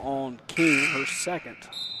foul on King, her second.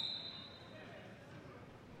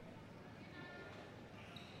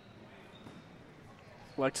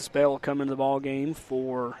 Alexis Bell will come into the ball game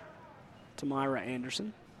for Tamira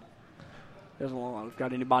Anderson. Doesn't look like we've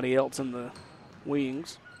got anybody else in the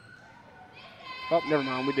wings. Oh, never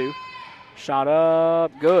mind, we do. Shot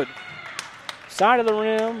up, good. Side of the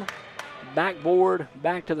rim, backboard,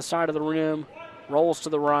 back to the side of the rim, rolls to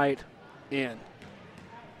the right, in.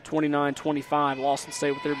 29-25, Lawson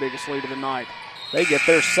State with their biggest lead of the night. They get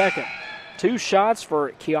their second. 2 shots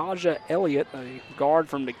for Kiaja Elliott, a guard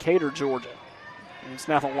from Decatur, Georgia. And it's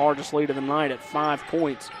now the largest lead of the night at 5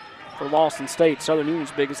 points for Lawson State. Southern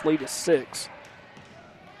Union's biggest lead is 6.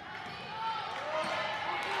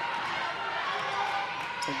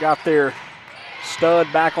 They've got their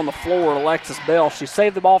stud back on the floor, Alexis Bell. She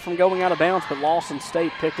saved the ball from going out of bounds, but Lawson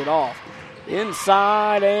State picked it off.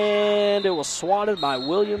 Inside, and it was swatted by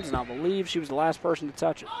Williams, and I believe she was the last person to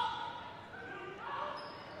touch it.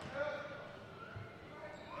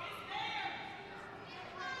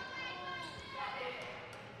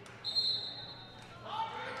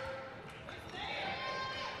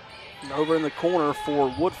 And over in the corner for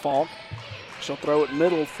Woodfalk. She'll throw it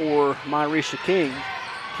middle for Myrisha King.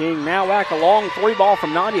 King now back a long 3 ball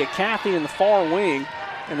from Nadia Cathy in the far wing,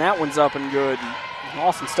 and that one's up and good. And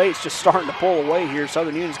Lawson State's just starting to pull away here.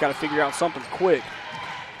 Southern Union's got to figure out something quick.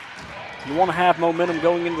 You want to have momentum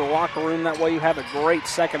going into the locker room. That way you have a great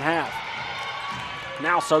second half.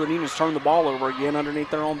 Now Southern Union's turned the ball over again underneath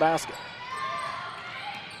their own basket.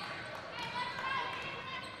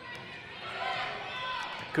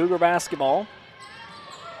 Cougar basketball.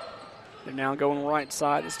 They're now going right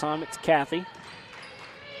side. This time it's Cathy.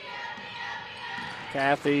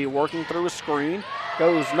 Cathy working through a screen.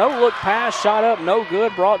 Goes no-look pass, shot up, no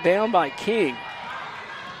good. Brought down by King.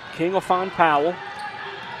 King will find Powell.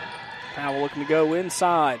 Powell looking to go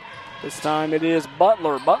inside. This time it is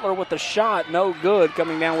Butler. Butler with the shot, no good.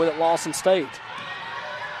 Coming down with it, Lawson State.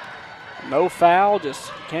 No foul, just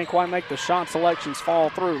can't quite make the shot selections fall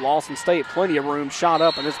through. Lawson State, plenty of room, shot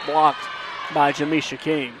up, and it's blocked by Jamisha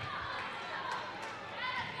King.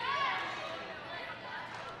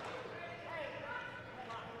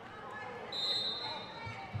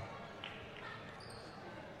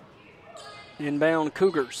 Inbound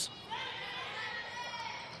Cougars.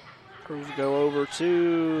 Cougars go over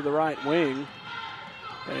to the right wing,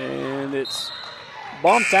 and it's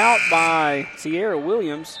bumped out by Sierra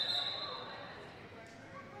Williams.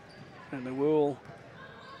 And they will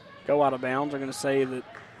go out of bounds. They're going to say that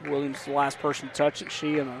Williams is the last person to touch it.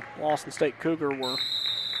 She and a Lawson State Cougar were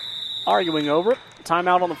arguing over it.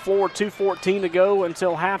 Timeout on the floor, 2:14 to go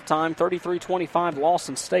until halftime, 33-25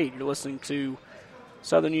 Lawson State. You're listening to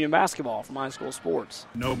Southern Union basketball from High School Sports.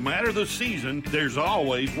 No matter the season, there's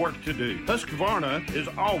always work to do. Husqvarna is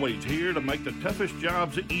always here to make the toughest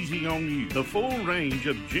jobs easy on you. The full range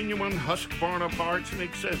of genuine Husqvarna parts and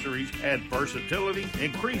accessories add versatility,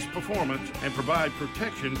 increase performance, and provide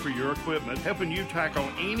protection for your equipment, helping you tackle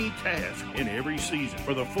any task in every season.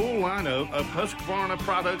 For the full lineup of Husqvarna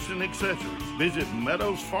products and accessories, visit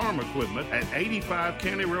Meadows Farm Equipment at 85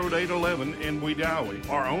 County Road 811 in Wedowee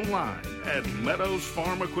or online at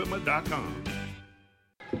meadowsfarmequipment.com.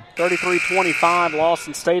 33-25,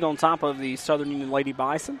 Lawson State on top of the Southern Union Lady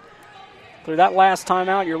Bison. Through that last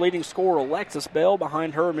timeout, your leading scorer, Alexis Bell.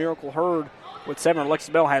 Behind her, Miracle Hurd with 7.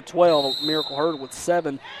 Alexis Bell had 12. Miracle Hurd with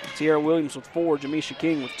 7. Sierra Williams with 4. Jamisha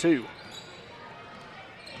King with 2.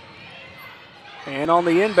 And on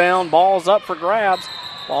the inbound, ball's up for grabs.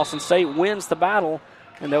 Lawson State wins the battle,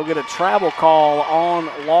 and they'll get a travel call on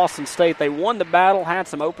Lawson State. They won the battle, had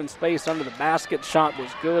some open space under the basket. Shot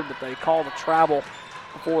was good, but they called the travel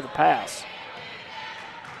before the pass.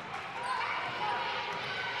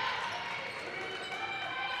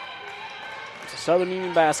 Southern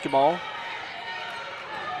Union basketball.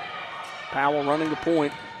 Powell running the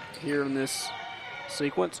point here in this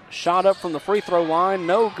sequence. Shot up from the free throw line,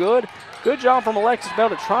 no good. Good job from Alexis Bell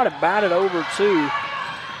to try to bat it over to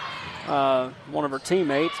one of her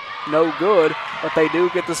teammates. No good, but they do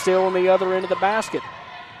get the steal on the other end of the basket.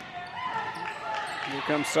 Here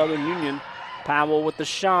comes Southern Union. Powell with the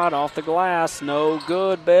shot off the glass, no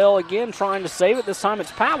good. Bell again trying to save it. This time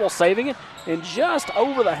it's Powell saving it, and just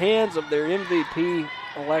over the hands of their MVP,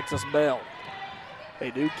 Alexis Bell.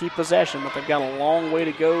 They do keep possession, but they've got a long way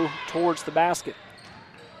to go towards the basket.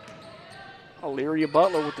 Illyria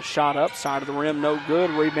Butler with the shot up, side of the rim, no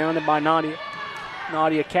good. Rebounded by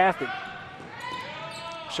Nadia Cathy.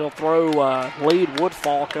 She'll throw lead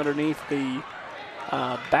Woodfalk underneath the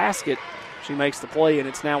basket. She makes the play, and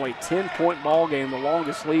it's now a 10-point ball game, the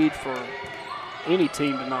longest lead for any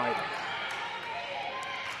team tonight.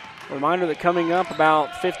 Reminder that coming up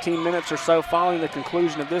about 15 minutes or so following the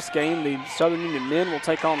conclusion of this game, the Southern Union men will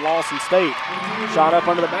take on Lawson State. Shot up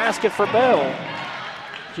under the basket for Bell.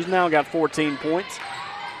 She's now got 14 points.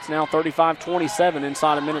 It's now 35-27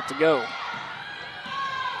 inside a minute to go.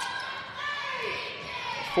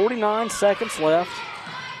 49 seconds left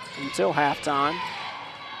until halftime.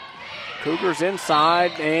 Cougars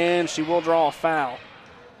inside, and she will draw a foul. I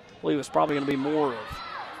believe it's probably going to be more of,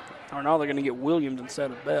 or now they're going to get Williams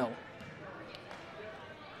instead of Bell.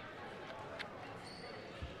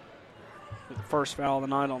 The first foul of the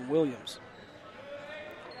night on Williams.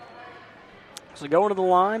 So going to the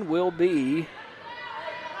line will be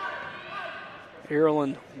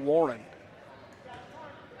Erilyn Warren.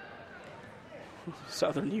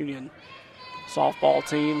 Southern Union softball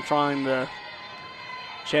team trying to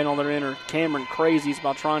channel their inner Cameron Crazies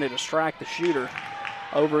by trying to distract the shooter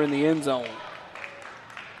over in the end zone.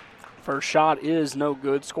 First shot is no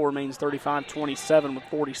good. Score remains 35-27 with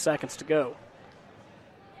 40 seconds to go.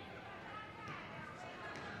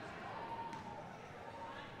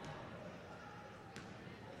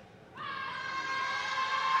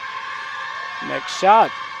 Next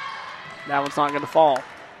shot. That one's not going to fall.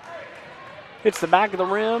 Hits the back of the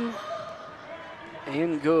rim.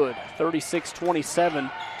 And good.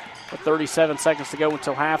 36-27 with 37 seconds to go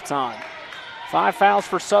until halftime. 5 fouls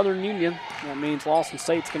for Southern Union. That means Lawson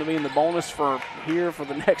State's going to be in the bonus for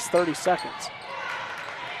the next 30 seconds.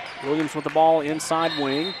 Williams with the ball inside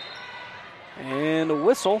wing. And a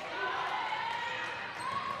whistle.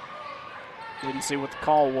 Didn't see what the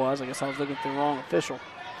call was. I guess I was looking at the wrong official.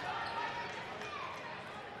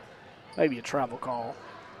 Maybe a travel call.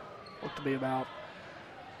 Looked to be about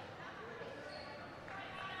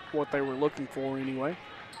what they were looking for anyway.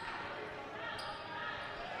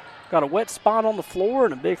 Got a wet spot on the floor,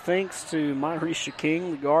 and a big thanks to Myrisha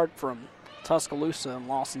King, the guard from Tuscaloosa and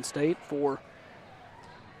Lawson State, for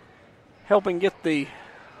helping get the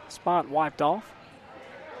spot wiped off.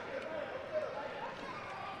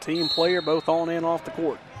 Team player both on and off the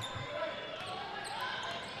court.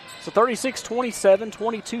 So 36-27,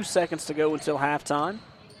 22 seconds to go until halftime.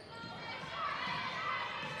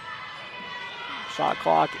 Shot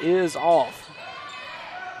clock is off.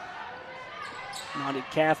 Nadia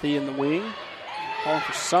Cathy in the wing. Calling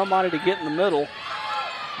for somebody to get in the middle.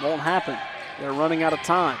 Won't happen. They're running out of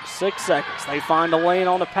time. 6 seconds. They find a lane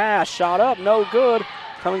on the pass. Shot up, no good.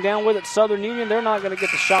 Coming down with it, Southern Union. They're not going to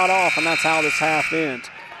get the shot off, and that's how this half ends.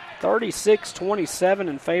 36-27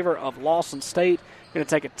 in favor of Lawson State. Going to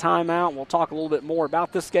take a timeout. We'll talk a little bit more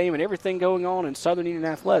about this game and everything going on in Southern Union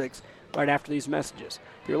Athletics right after these messages.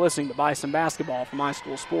 You're listening to Bison Basketball from High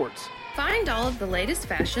School Sports. Find all of the latest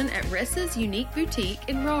fashion at Ressa's Unique Boutique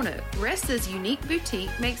in Roanoke. Ressa's Unique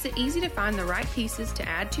Boutique makes it easy to find the right pieces to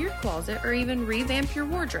add to your closet or even revamp your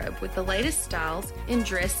wardrobe with the latest styles in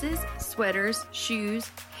dresses, sweaters, shoes,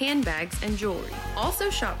 handbags, and jewelry. Also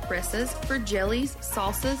shop Ressa's for jellies,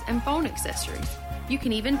 salsas, and phone accessories. You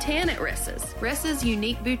can even tan at Ressa's. Ressa's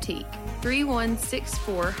Unique Boutique,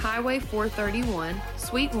 3164 Highway 431,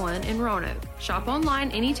 Suite 1 in Roanoke. Shop online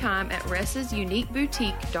anytime at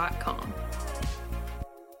ressasuniqueboutique.com.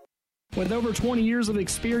 With over 20 years of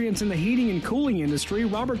experience in the heating and cooling industry,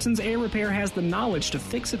 Robertson's Air Repair has the knowledge to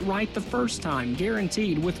fix it right the first time,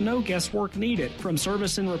 guaranteed, with no guesswork needed. From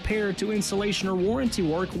service and repair to installation or warranty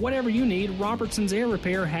work, whatever you need, Robertson's Air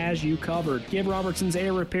Repair has you covered. Give Robertson's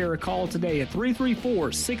Air Repair a call today at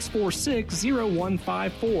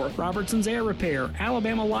 334-646-0154. Robertson's Air Repair,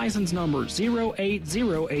 Alabama license number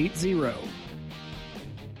 08080.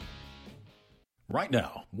 Right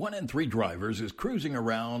now, 1 in 3 drivers is cruising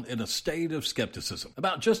around in a state of skepticism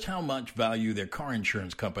about just how much value their car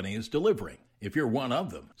insurance company is delivering. If you're one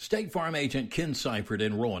of them, State Farm agent Ken Seifert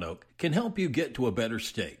in Roanoke can help you get to a better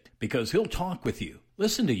state. because he'll talk with you,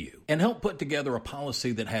 listen to you, and help put together a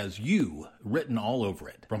policy that has you written all over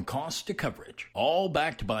it, from cost to coverage, all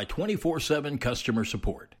backed by 24/7 customer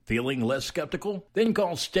support. Feeling less skeptical? Then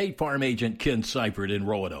call State Farm agent Ken Seifert in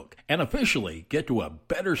Roanoke and officially get to a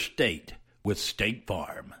better state with State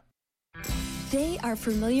Farm. They are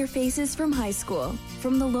familiar faces from high school,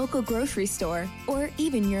 from the local grocery store, or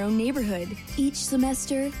even your own neighborhood. Each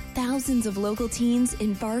semester, thousands of local teens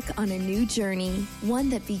embark on a new journey, one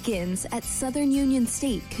that begins at Southern Union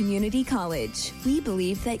State Community College. We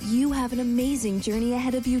believe that you have an amazing journey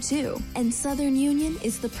ahead of you too, and Southern Union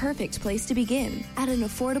is the perfect place to begin, at an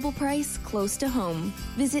affordable price close to home.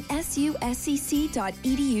 Visit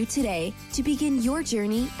suscc.edu today to begin your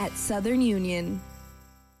journey at Southern Union.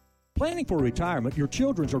 Planning for retirement, your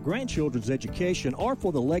children's or grandchildren's education, or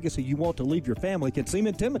for the legacy you want to leave your family can seem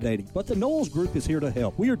intimidating, but the Knowles Group is here to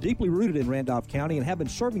help. We are deeply rooted in Randolph County and have been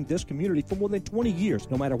serving this community for more than 20 years.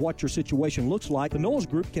 No matter what your situation looks like, the Knowles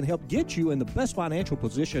Group can help get you in the best financial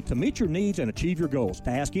position to meet your needs and achieve your goals. To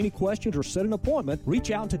ask any questions or set an appointment, reach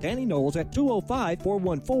out to Danny Knowles at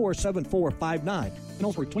 205-414-7459.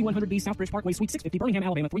 Knowles Group, 2100B Southbridge Parkway, Suite 650, Birmingham,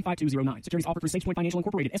 Alabama, 35209. Securities offered through Sage Point Financial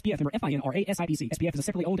Incorporated, SPF member FINRA SIPC. SPF is a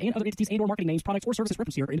separately owned and other entities and/or marketing names, products, or services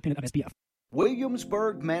referenced here are independent of SPF.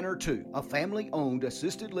 Williamsburg Manor 2, a family-owned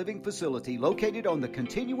assisted living facility located on the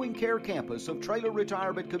continuing care campus of Trailer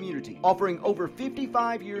Retirement Community, offering over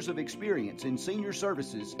 55 years of experience in senior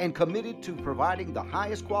services and committed to providing the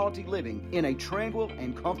highest quality living in a tranquil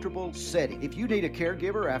and comfortable setting. If you need a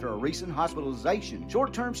caregiver after a recent hospitalization,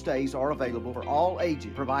 short-term stays are available for all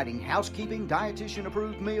ages, providing housekeeping,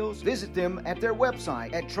 dietitian-approved meals. Visit them at their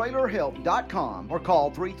website at trailerhelp.com or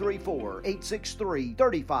call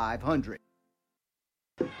 334-863-3500.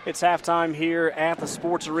 It's halftime here at the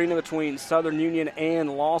Sports Arena between Southern Union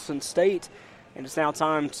and Lawson State. And it's now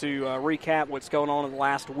time to recap what's going on in the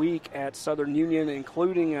last week at Southern Union,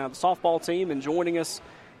 including the softball team. And joining us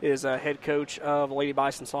is head coach of Lady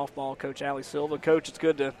Bison softball, Coach Allie Silva. Coach, it's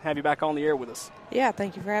good to have you back on the air with us. Yeah,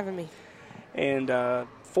 thank you for having me. And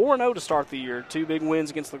 4-0 to start the year. 2 big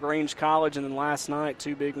wins against LaGrange College, and then last night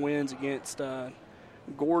 2 big wins against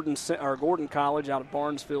Gordon College out of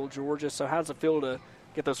Barnesville, Georgia. So how does it feel to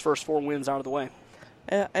get those first 4 wins out of the way?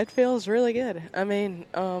 It feels really good. I mean,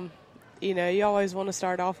 you always want to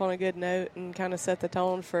start off on a good note and kind of set the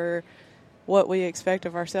tone for what we expect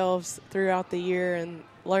of ourselves throughout the year and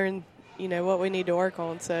learn, what we need to work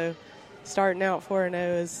on. So starting out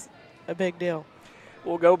 4-0 is a big deal.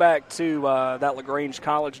 We'll go back to that LaGrange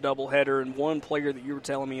College doubleheader, and one player that you were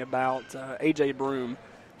telling me about, A.J. Broom,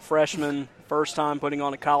 freshman, first time putting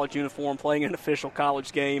on a college uniform, playing an official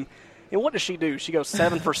college game. And what does she do? She goes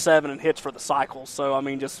 7 for 7 and hits for the cycle. So,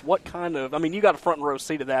 you got a front row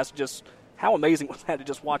seat of that. So just how amazing was that to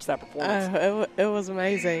just watch that performance? It was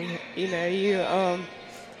amazing. You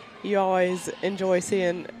always enjoy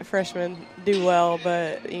seeing freshmen do well,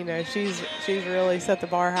 but, she's really set the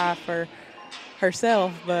bar high for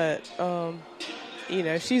herself. But,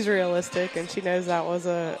 she's realistic, and she knows that was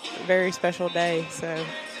a very special day. So.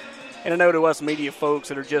 And I know to us media folks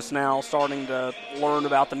that are just now starting to learn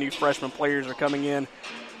about the new freshman players that are coming in,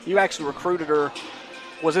 you actually recruited her.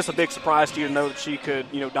 Was this a big surprise to you to know that she could,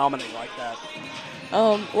 dominate like that?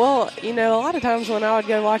 Well, a lot of times when I would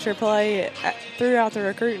go watch her play throughout the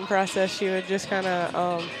recruiting process, she would just kind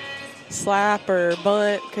of slap or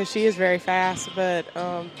bunt because she is very fast. But,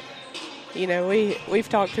 we've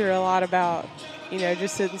talked to her a lot about,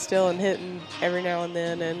 just sitting still and hitting every now and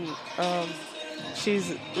then. And,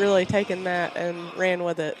 she's really taken that and ran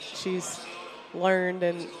with it. She's learned,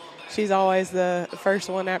 and she's always the first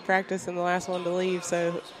one at practice and the last one to leave.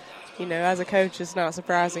 So, as a coach, it's not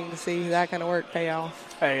surprising to see that kind of work pay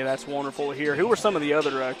off. Hey, that's wonderful to hear. Who were some of the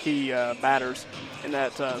other key batters in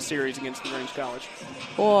that series against LaGrange College?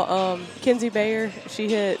 Well, Kenzie Bayer, she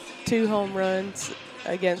hit 2 home runs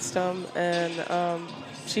against them, and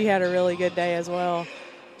she had a really good day as well.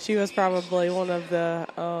 She was probably one of the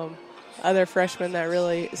other freshmen that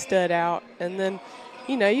really stood out. And then,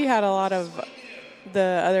 you had a lot of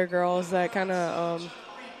the other girls that kind of,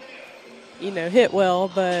 hit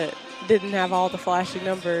well but didn't have all the flashy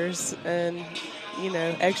numbers and,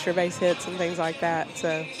 extra base hits and things like that.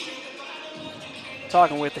 So,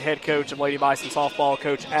 talking with the head coach of Lady Bison softball,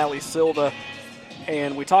 Coach Allie Silva,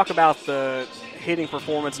 and we talk about the hitting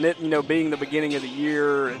performance, and it, being the beginning of the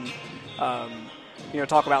year, and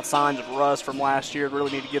talk about signs of rust from last year.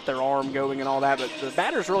 Really need to get their arm going and all that. But the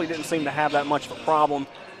batters really didn't seem to have that much of a problem.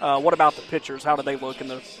 What about the pitchers? How did they look in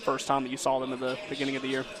the first time that you saw them at the beginning of the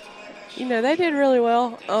year? They did really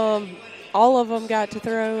well. All of them got to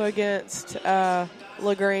throw against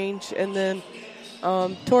LaGrange. And then,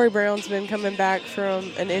 Tori Brown's been coming back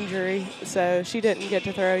from an injury, so she didn't get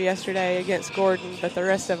to throw yesterday against Gordon, but the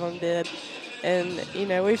rest of them did. And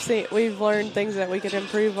we've learned things that we could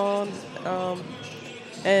improve on,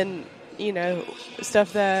 and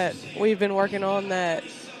stuff that we've been working on that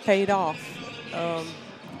paid off.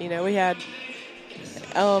 We had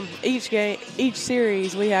each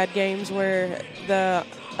series we had games where the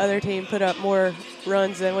other team put up more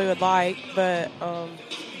runs than we would like, but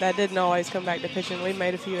that didn't always come back to pitching. We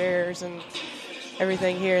made a few errors and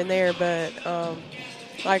everything here and there, but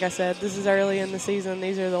like I said, this is early in the season.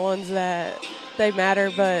 These are the ones that they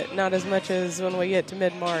matter, but not as much as when we get to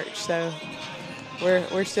mid-March. So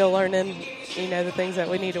we're still learning, the things that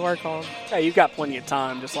we need to work on. Hey, you've got plenty of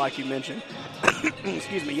time, just like you mentioned.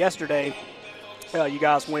 Excuse me. Yesterday, you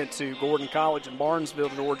guys went to Gordon College in Barnesville,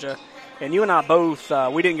 Georgia, and you and I both,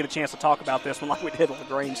 we didn't get a chance to talk about this one like we did on the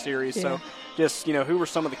Grange series. Yeah. So just, who were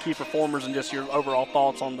some of the key performers and just your overall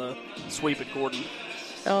thoughts on the sweep at Gordon?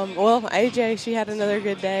 Well, AJ, she had another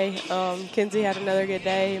good day. Kinsey had another good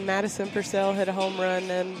day. Madison Purcell hit a home run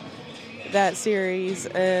in that series.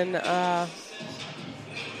 And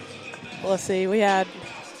let's see, we had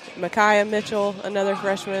Micaiah Mitchell, another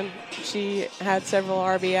freshman. She had several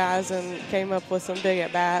RBIs and came up with some big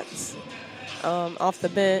at-bats off the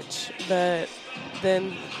bench. But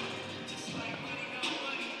then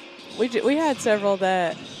we had several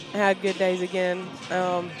that had good days again.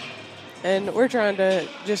 And we're trying to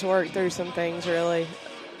just work through some things, really,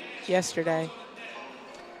 yesterday.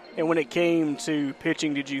 And when it came to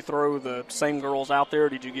pitching, did you throw the same girls out there? Or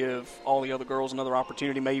did you give all the other girls another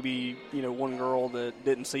opportunity? Maybe, one girl that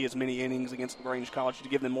didn't see as many innings against Grange College, did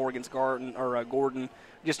you give them more against Gordon?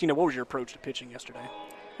 Just, what was your approach to pitching yesterday?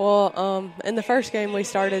 Well, in the first game we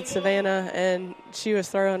started Savannah, and she was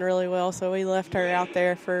throwing really well, so we left her out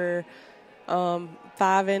there for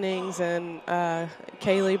 5 innings, and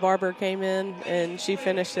Kaylee Barber came in, and she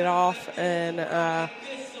finished it off. And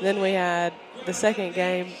then we had the second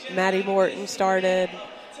game, Maddie Morton started,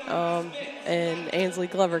 and Ansley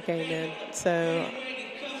Glover came in. So,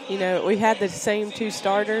 we had the same 2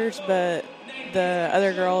 starters, but the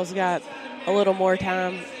other girls got a little more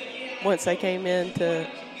time once they came in to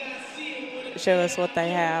show us what they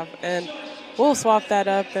have. And we'll swap that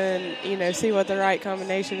up and, see what the right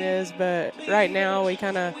combination is. But right now we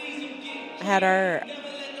kind of had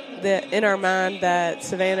in our mind that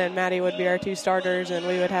Savannah and Maddie would be our 2 starters, and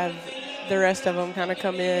we would have the rest of them kind of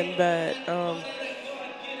come in. But,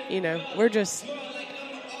 we're just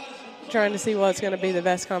trying to see what's going to be the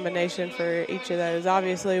best combination for each of those.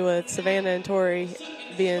 Obviously, with Savannah and Tori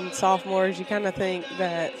being sophomores, you kind of think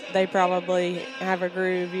that they probably have a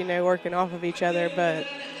groove, working off of each other. But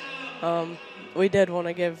we did want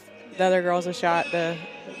to give the other girls a shot to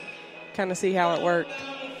kind of see how it worked.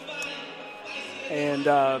 And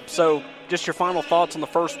so just your final thoughts on the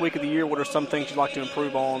first week of the year. What are some things you'd like to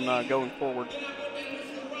improve on going forward?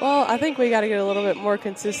 Well, I think we got to get a little bit more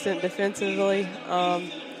consistent defensively.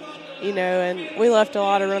 And we left a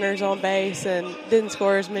lot of runners on base and didn't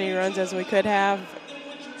score as many runs as we could have,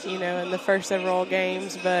 in the first several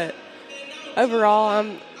games. But overall,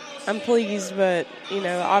 I'm pleased, but,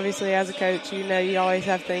 obviously as a coach, you always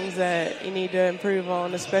have things that you need to improve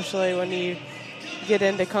on, especially when you get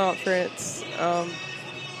into conference.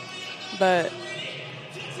 But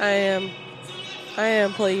I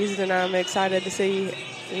am pleased, and I'm excited to see,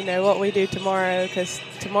 what we do tomorrow, because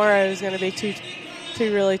tomorrow is going to be two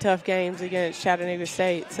really tough games against Chattanooga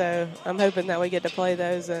State. So I'm hoping that we get to play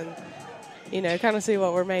those and, kind of see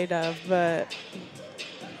what we're made of. But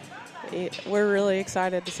we're really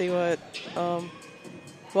excited to see what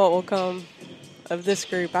will come of this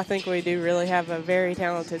group. I think we do really have a very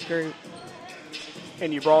talented group.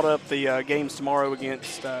 And you brought up the games tomorrow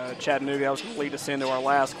against Chattanooga. That was going to lead us into our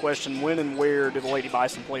last question. When and where do the Lady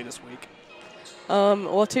Bison play this week?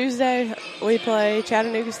 Well, Tuesday we play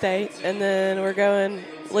Chattanooga State, and then we're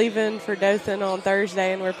leaving for Dothan on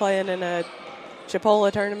Thursday, and we're playing in a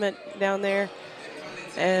Chipola tournament down there.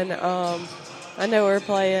 And I know we're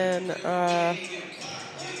playing 5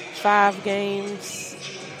 games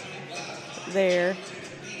there.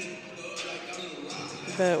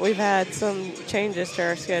 But we've had some changes to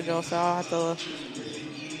our schedule, so I'll have to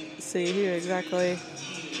see who exactly.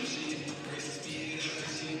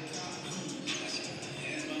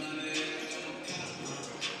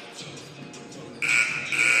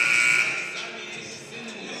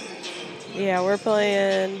 Yeah, we're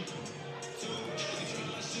playing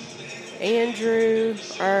Andrew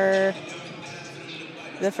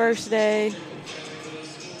the first day,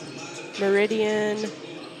 Meridian,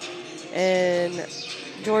 and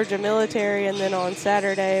Georgia Military, and then on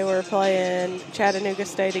Saturday we're playing Chattanooga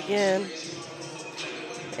State again.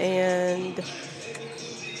 And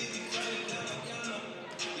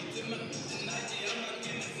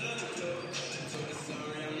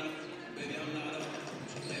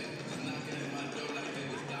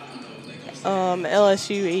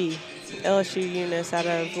LSU Eunice out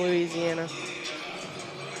of Louisiana.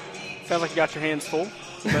 Sounds like you got your hands full,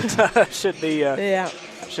 but should be a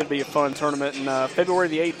fun tournament. And February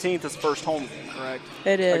the 18th is first home game, correct?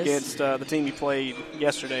 It is. Against the team you played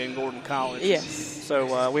yesterday in Gordon College. Yes.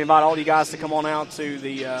 So we invite all you guys to come on out to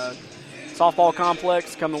the softball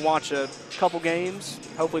complex, come and watch a couple games.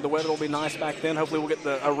 Hopefully the weather will be nice back then. Hopefully we'll get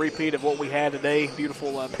a repeat of what we had today,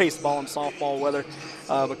 beautiful baseball and softball weather.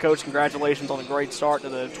 But, Coach, congratulations on a great start to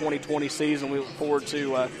the 2020 season. We look forward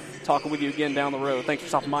to talking with you again down the road. Thanks for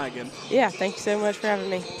stopping by again. Yeah, thank you so much for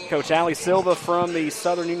having me. Coach Allie Silva from the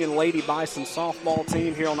Southern Union Lady Bison softball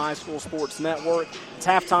team here on High School Sports Network. It's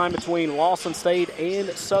halftime between Lawson State and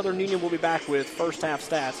Southern Union. We'll be back with first half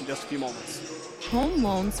stats in just a few moments. Home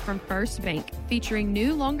loans from First Bank, featuring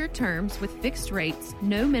new longer terms with fixed rates,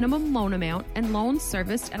 no minimum loan amount, and loans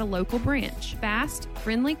serviced at a local branch. Fast,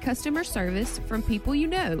 friendly customer service from people you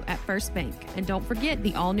know at First Bank. And don't forget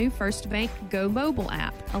the all-new First Bank Go mobile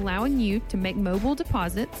app, allowing you to make mobile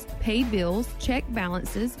deposits, pay bills, check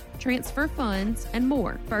balances, transfer funds, and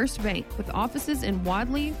more. First Bank, with offices in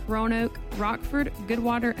Wadley, Roanoke, Rockford,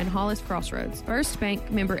 Goodwater, and Hollis Crossroads. First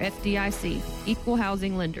Bank, member FDIC, equal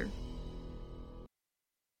housing lender.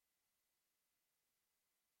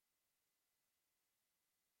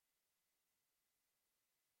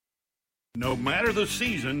 No matter the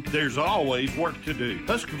season, there's always work to do.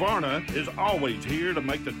 Husqvarna is always here to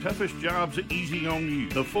make the toughest jobs easy on you.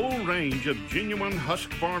 The full range of genuine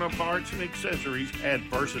Husqvarna parts and accessories add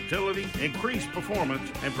versatility, increase performance,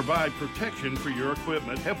 and provide protection for your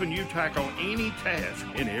equipment, helping you tackle any task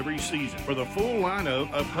in every season. For the full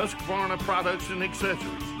lineup of Husqvarna products and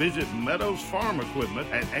accessories, visit Meadows Farm Equipment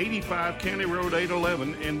at 85 County Road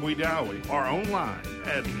 811 in Wedowee or online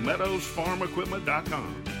at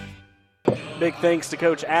meadowsfarmequipment.com. Big thanks to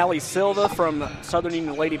Coach Allie Silva from Southern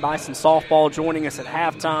Union Lady Bison softball joining us at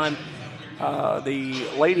halftime. The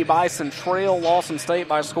Lady Bison trail Lawson State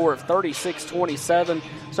by a score of 36-27.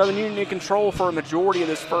 Southern Union in control for a majority of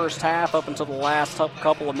this first half up until the last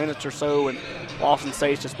couple of minutes or so, and Lawson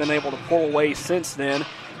State's just been able to pull away since then.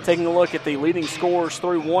 Taking a look at the leading scorers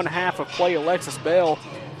through one half of play, Alexis Bell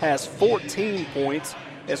has 14 points,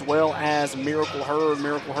 as well as Miracle Hurd.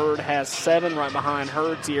 Miracle Hurd has 7 right behind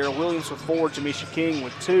her. Tierra Williams with 4, Jamisha King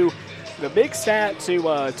with 2. The big stat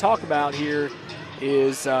to talk about here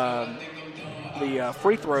is the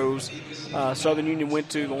free throws. Southern Union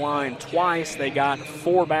went to the line twice. They got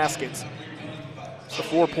 4 baskets. So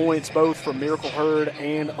 4 points both from Miracle Hurd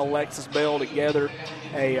and Alexis Bell together.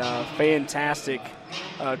 A fantastic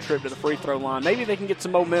trip to the free throw line. Maybe they can get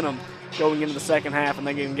some momentum going into the second half and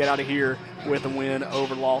they can get out of here with a win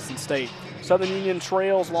over Lawson State. Southern Union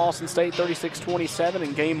trails Lawson State 36-27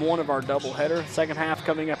 in game 1 of our doubleheader. Second half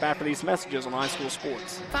coming up after these messages on High School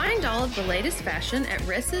Sports. Find all of the latest fashion at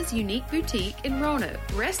Ressa's Unique Boutique in Roanoke.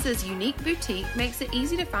 Ressa's Unique Boutique makes it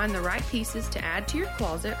easy to find the right pieces to add to your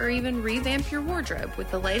closet or even revamp your wardrobe with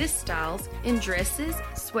the latest styles in dresses,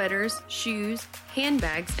 sweaters, shoes,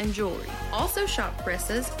 handbags, and jewelry. Also shop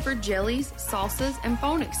Ressa's for jellies, salsas, and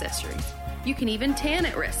phone accessories. You can even tan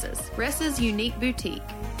at Ressa's. Ressa's Unique Boutique,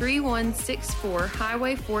 3164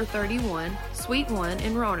 Highway 431, Suite 1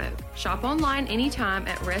 in Roanoke. Shop online anytime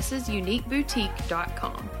at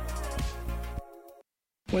ressasuniqueboutique.com.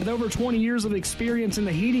 With over 20 years of experience in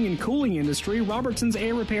the heating and cooling industry, Robertson's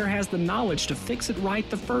Air Repair has the knowledge to fix it right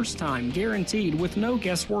the first time, guaranteed with no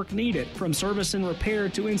guesswork needed. From service and repair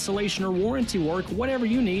to installation or warranty work, whatever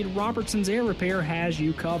you need, Robertson's Air Repair has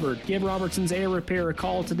you covered. Give Robertson's Air Repair a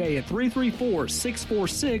call today at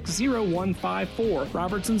 334-646-0154.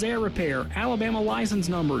 Robertson's Air Repair, Alabama license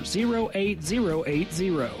number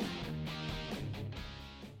 08080.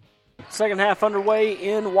 Second half underway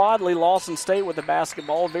in Wadley. Lawson State with the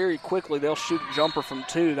basketball. Very quickly, they'll shoot a jumper from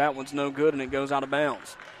 2. That one's no good, and it goes out of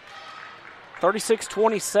bounds.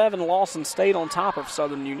 36-27, Lawson State on top of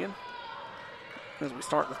Southern Union. As we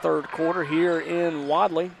start the third quarter here in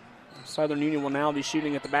Wadley, Southern Union will now be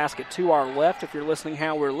shooting at the basket to our left, if you're listening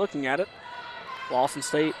how we're looking at it. Lawson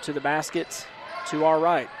State to the basket to our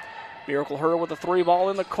right. Miracle Hurd with a 3 ball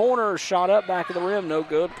in the corner. Shot up back of the rim, no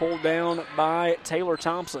good. Pulled down by Taylor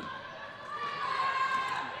Thompson.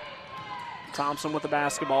 Thompson with the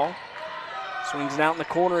basketball. Swings it out in the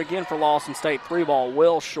corner again for Lawson State. 3 ball,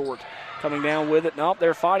 well short. Coming down with it. Nope,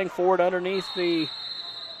 they're fighting for it underneath the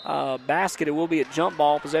basket. It will be a jump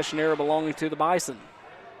ball, possession error belonging to the Bison.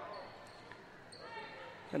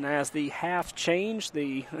 And as the half change,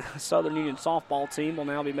 the Southern Union softball team will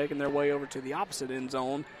now be making their way over to the opposite end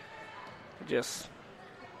zone. Just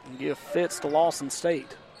give fits to Lawson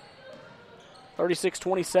State.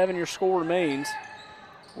 36-27, your score remains.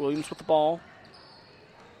 Williams with the ball.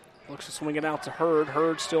 Looks to swing it out to Hurd.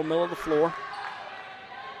 Hurd still middle of the floor.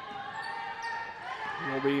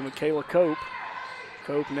 It will be Michaela Cope.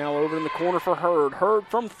 Cope now over in the corner for Hurd. Hurd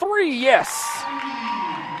from three, yes!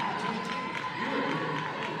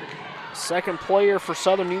 Second player for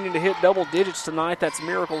Southern Union to hit double digits tonight. That's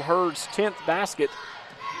Miracle Hurd's 10th basket.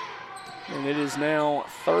 And it is now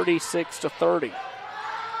 36-30.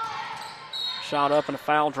 Shot up and a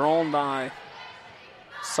foul drawn by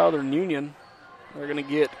Southern Union. They're going to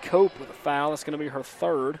get Cope with a foul. That's going to be her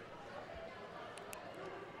third.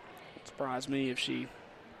 It'd surprise me if she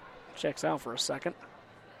checks out for a second.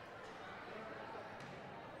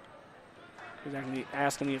 He's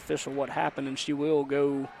asking the official what happened, and she will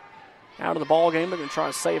go out of the ball game. They're going to try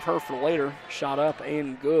to save her for later. Shot up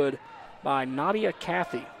and good by Nadia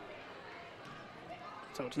Cathy.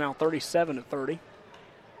 So it's now 37-30.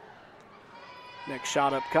 Next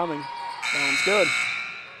shot up coming. That one's good.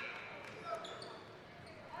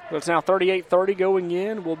 So it's now 38-30 going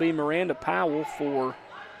in. Will be Miranda Powell for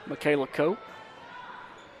Michaela Cope.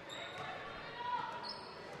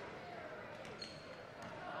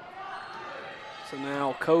 So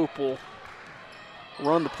now Cope will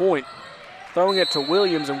run the point. Throwing it to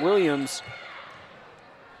Williams, and Williams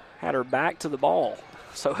had her back to the ball.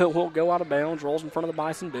 So it will go out of bounds, rolls in front of the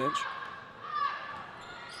Bison bench.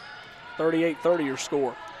 38-30 your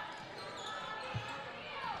score.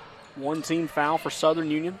 One team foul for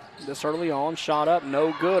Southern Union this early on. Shot up,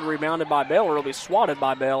 no good. Rebounded by Bell, or it'll be swatted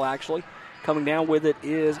by Bell, actually. Coming down with it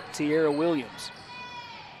is Tierra Williams.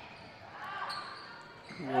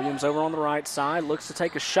 Williams over on the right side, looks to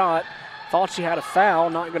take a shot. Thought she had a foul,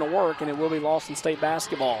 not going to work, and it will be Lawson State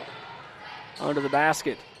basketball. Under the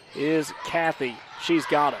basket is Cathy. She's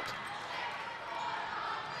got it.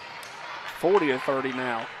 40-30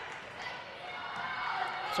 now.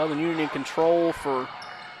 Southern Union in control for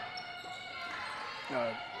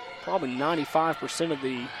probably 95% of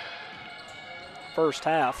the first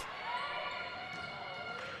half.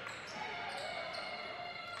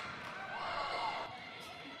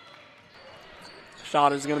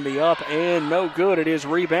 Shot is going to be up and no good. It is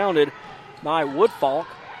rebounded by Woodfalk.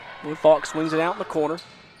 Woodfalk swings it out in the corner.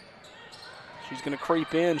 She's going to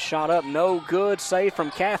creep in. Shot up, no good. Save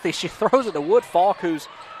from Cathy. She throws it to Woodfalk, whose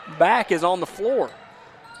back is on the floor.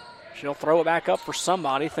 She'll throw it back up for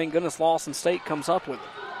somebody. Thank goodness Lawson State comes up with it.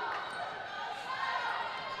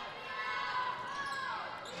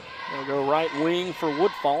 They'll go right wing for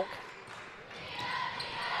Woodfalk.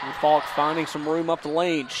 Woodfalk finding some room up the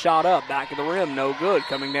lane. Shot up, back of the rim, no good.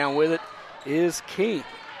 Coming down with it is King.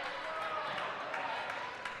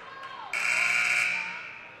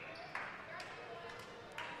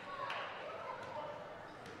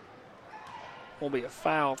 Will be a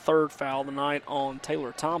foul, third foul tonight on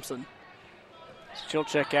Taylor Thompson. She'll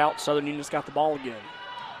check out. Southern Union's got the ball again.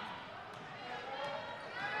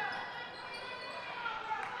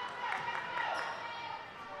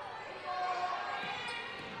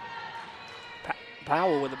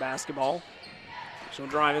 Powell with the basketball. She'll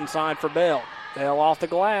drive inside for Bell. Bell off the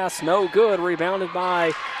glass, no good. Rebounded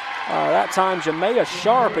by, that time, Jamea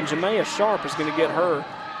Sharp, and Jamea Sharp is going to get her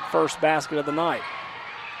first basket of the night.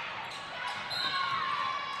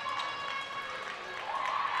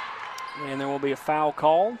 And there will be a foul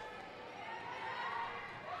call.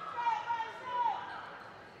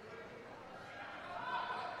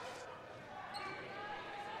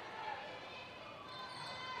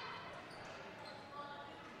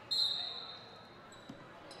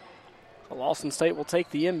 So Lawson State will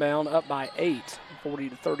take the inbound up by 8,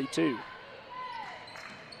 40-32.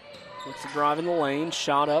 Looks to drive in the lane.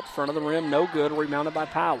 Shot up, front of the rim, no good. Rebounded by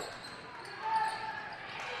Powell.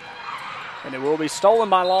 And it will be stolen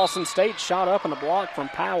by Lawson State. Shot up and a block from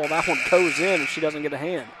Powell. That one goes in and she doesn't get a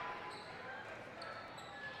hand.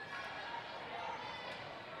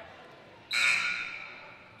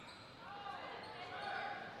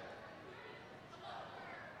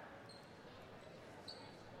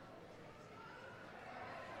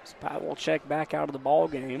 So Powell will check back out of the ball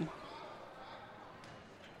game.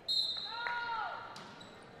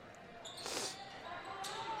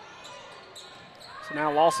 Now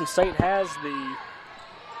Lawson State has the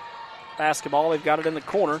basketball. They've got it in the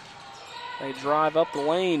corner. They drive up the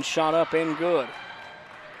lane, shot up and good.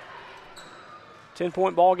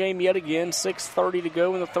 10-point ball game yet again, 6:30 to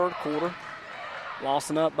go in the third quarter.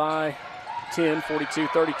 Lawson up by 10,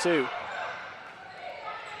 42-32.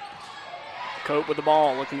 Cope with the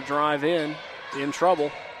ball, looking to drive in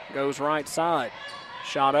trouble, goes right side.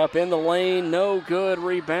 Shot up in the lane, no good,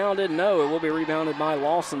 rebounded, no, it will be rebounded by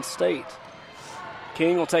Lawson State.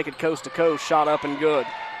 King will take it coast to coast, shot up and good.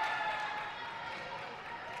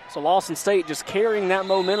 So Lawson State just carrying that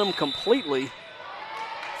momentum completely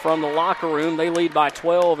from the locker room. They lead by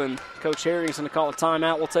 12, and Coach Harring's going to call a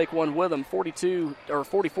timeout. We'll take one with them. 44-32,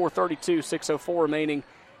 6:04 remaining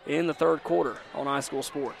in the third quarter on High School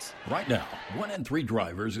Sports. Right now, 1 in 3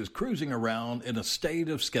 drivers is cruising around in a state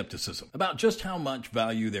of skepticism about just how much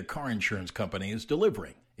value their car insurance company is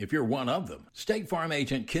delivering. If you're one of them, State Farm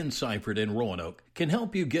agent Ken Seifert in Roanoke can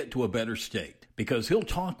help you get to a better state because he'll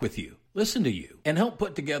talk with you, listen to you, and help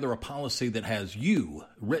put together a policy that has you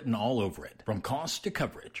written all over it, from cost to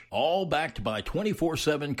coverage, all backed by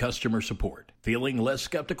 24/7 customer support. Feeling less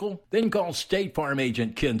skeptical? Then call State Farm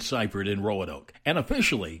agent Ken Seifert in Roanoke and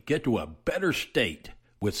officially get to a better state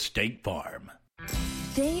with State Farm.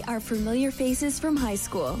 They are familiar faces from high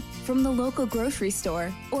school, from the local grocery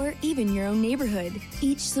store, or even your own neighborhood.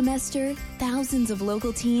 Each semester, thousands of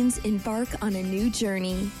local teens embark on a new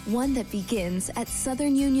journey, one that begins at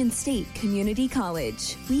Southern Union State Community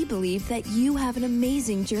College. We believe that you have an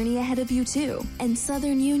amazing journey ahead of you too, and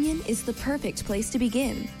Southern Union is the perfect place to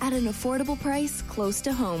begin, at an affordable price close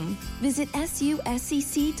to home. Visit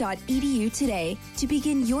suscc.edu today to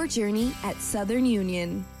begin your journey at Southern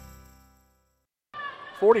Union.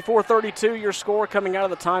 44-32, your score coming out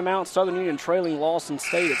of the timeout. Southern Union trailing Lawson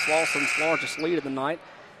State. It's Lawson's largest lead of the night.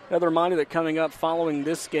 Another reminder that coming up following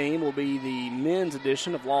this game will be the men's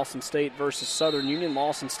edition of Lawson State versus Southern Union.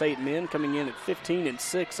 Lawson State men coming in at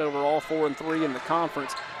 15-6 overall, 4-3 in the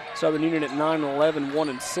conference. Southern Union at 9-11,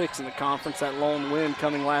 1-6 in the conference. That lone win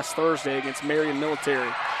coming last Thursday against Marion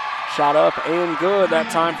Military. Shot up and good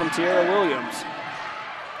that time from Tierra Williams.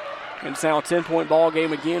 And it's now a 10-point ball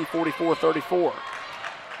game again, 44-34.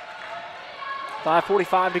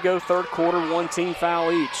 5:45 to go, third quarter, one team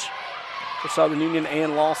foul each for Southern Union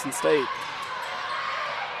and Lawson State.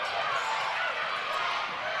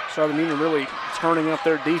 Southern Union really turning up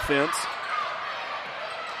their defense.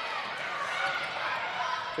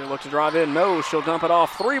 They look to drive in, no, she'll dump it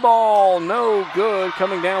off. 3-ball, no good.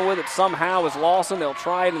 Coming down with it somehow is Lawson. They'll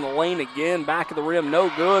try it in the lane again, back of the rim, no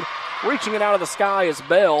good. Reaching it out of the sky is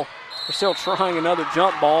Bell. They're still trying another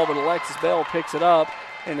jump ball, but Alexis Bell picks it up.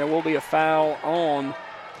 And there will be a foul on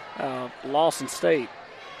Lawson State.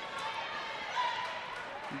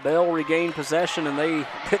 Bell regained possession, and they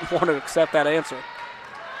didn't want to accept that answer.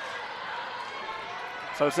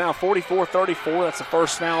 So it's now 44-34. That's the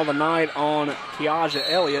first foul of the night on Kiaja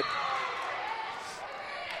Elliott.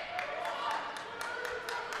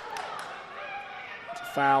 It's a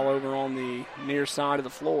foul over on the near side of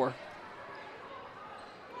the floor.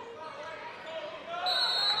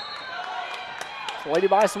 Lady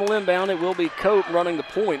Bison will inbound. It will be Cope running the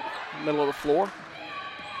point, middle of the floor.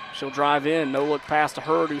 She'll drive in. No look pass to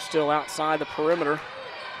Hurd, who's still outside the perimeter.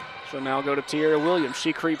 She'll now go to Tierra Williams.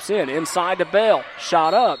 She creeps in. Inside to Bell.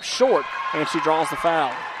 Shot up, short, and she draws the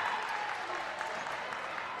foul.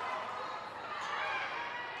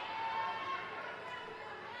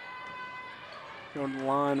 Going to the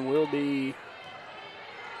line will be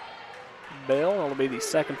Bell. That'll be the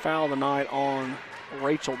second foul of the night on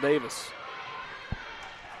Rachel Davis.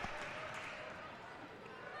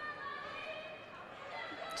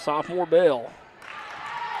 Sophomore Bell.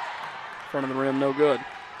 Front of the rim, no good.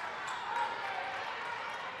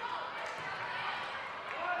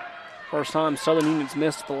 First time Southern Union's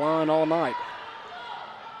missed the line all night.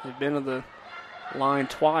 They've been to the line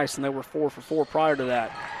twice, and they were 4 for 4 prior to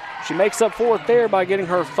that. She makes up for it there by getting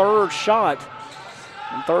her third shot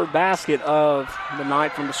and third basket of the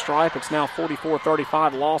night from the stripe. It's now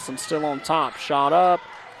 44-35. Lawson still on top. Shot up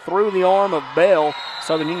through the arm of Bell.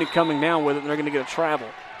 Southern Union coming down with it, and they're going to get a travel.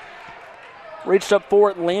 Reached up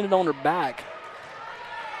for it, landed on her back.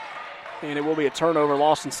 And it will be a turnover.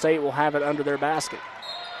 Lawson State will have it under their basket.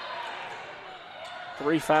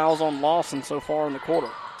 3 fouls on Lawson so far in the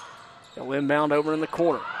quarter. They'll inbound over in the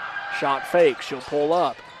corner. Shot fake. She'll pull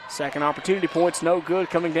up. Second opportunity points, no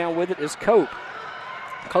good. Coming down with it is Cope.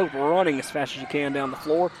 Cope running as fast as she can down the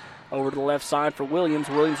floor. Over to the left side for Williams.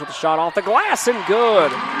 Williams with a shot off the glass and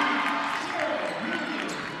good.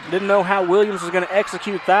 Didn't know how Williams was going to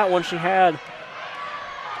execute that one. She had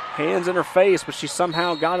hands in her face, but she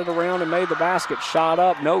somehow got it around and made the basket. Shot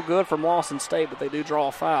up, no good from Lawson State, but they do draw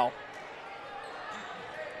a foul.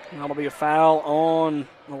 And that'll be a foul on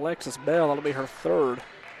Alexis Bell. That'll be her third.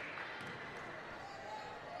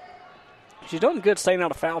 she's done good staying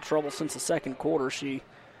out of foul trouble since the second quarter. She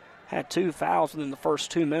had 2 fouls within the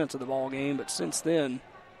first 2 minutes of the ball game, but since then,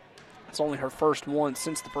 it's only her first one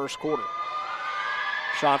since the first quarter.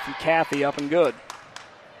 Shot from Kathy up and good.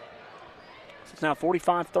 So it's now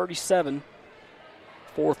 45-37.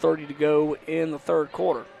 4:30 to go in the third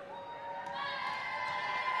quarter.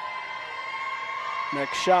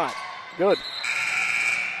 Next shot. Good.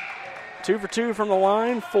 2 for 2 from the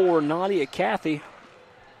line for Nadia Cathy.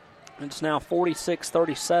 It's now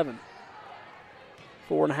 46-37.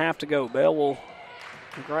 4.5 to go. Bell will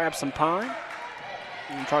grab some time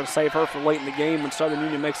and try to save her for late in the game when Southern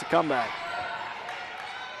Union makes a comeback.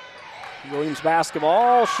 Williams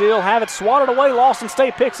basketball. She'll have it swatted away. Lawson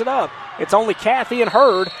State picks it up. It's only Cathy and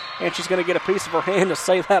Hurd, and she's going to get a piece of her hand to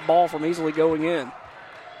save that ball from easily going in.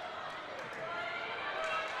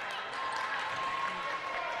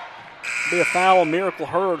 Be a foul on Miracle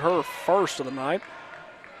Hurd, her first of the night.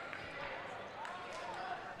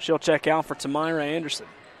 She'll check out for Tamira Anderson.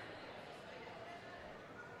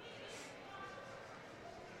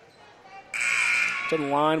 To the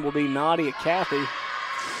line will be Nadia Cathy.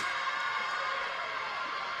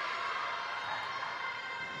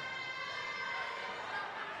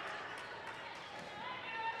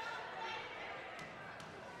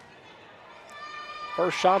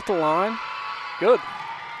 First shot at the line. Good.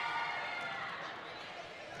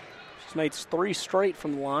 She's made 3 straight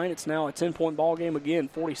from the line. It's now a 10-point ball game again,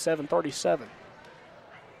 47-37.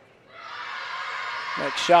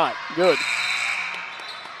 Next shot. Good.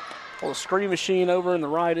 Well, the screen machine over in the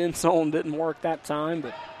right end zone didn't work that time,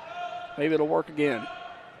 but maybe it'll work again.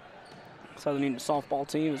 Southern Union softball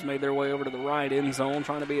team has made their way over to the right end zone,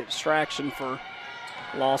 trying to be a distraction for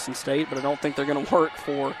Lawson State, but I don't think they're going to work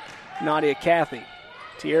for Nadia Cathy.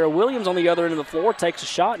 Tierra Williams on the other end of the floor takes a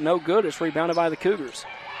shot, no good. It's rebounded by the Cougars.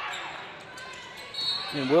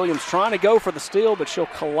 And Williams trying to go for the steal, but she'll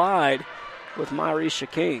collide with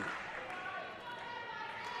Myrisha King.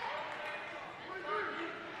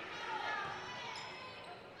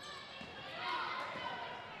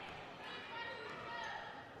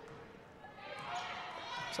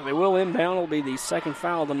 So they will inbound. It'll be the second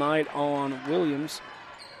foul of the night on Williams.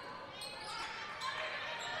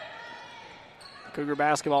 Cougar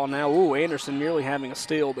basketball now. Ooh, Anderson nearly having a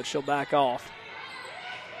steal, but she'll back off.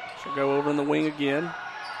 She'll go over in the wing again.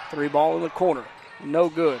 3 ball in the corner. No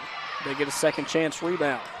good. They get a second chance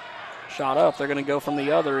rebound. Shot up. They're going to go from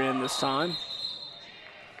the other end this time.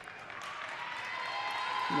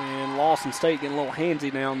 And Lawson State getting a little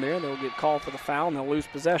handsy down there. They'll get called for the foul, and they'll lose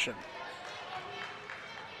possession.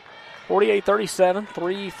 48-37,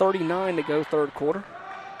 3:39 to go third quarter.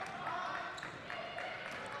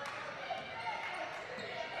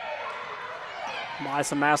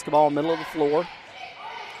 Bison basketball middle of the floor.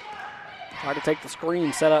 Tried to take the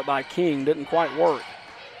screen set up by King. Didn't quite work.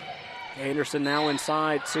 Anderson now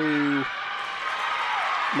inside to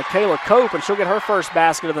Michaela Cope, and she'll get her first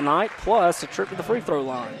basket of the night, plus a trip to the free throw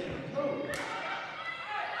line.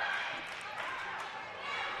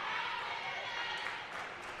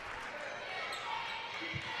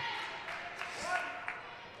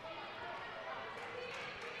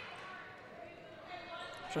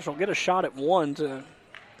 So she'll get a shot at 1 to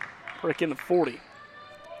break into 40.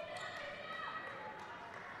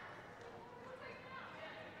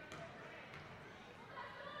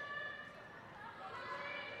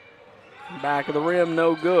 Back of the rim,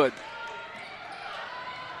 no good.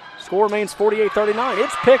 Score remains 48-39.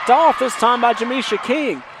 It's picked off this time by Jamisha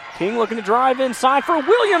King. King looking to drive inside for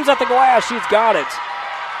Williams at the glass. She's got it.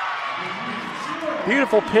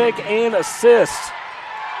 Beautiful pick and assist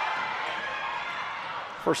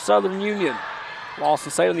for Southern Union.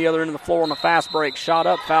 Lawson State on the other end of the floor on a fast break. Shot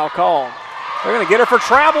up, foul call. They're going to get her for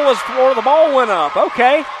travel as the ball went up.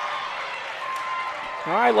 Okay.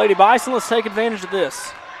 All right, Lady Bison, let's take advantage of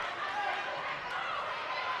this.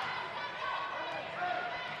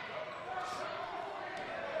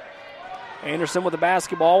 Anderson with the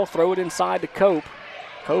basketball, throw it inside to Cope.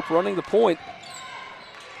 Cope running the point.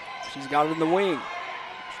 She's got it in the wing.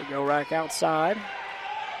 She'll go back outside.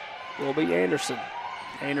 Will be Anderson.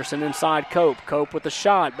 Anderson inside Cope. Cope with the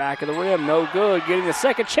shot. Back of the rim. No good. Getting a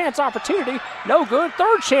second chance opportunity. No good.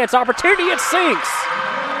 Third chance opportunity. It sinks.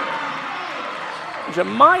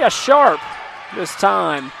 Jemiah Sharp this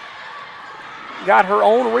time got her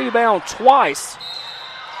own rebound twice.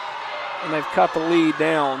 And they've cut the lead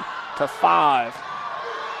down to 5.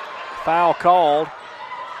 Foul called.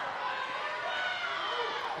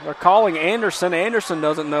 They're calling Anderson. Anderson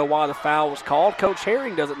doesn't know why the foul was called. Coach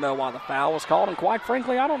Herring doesn't know why the foul was called. And quite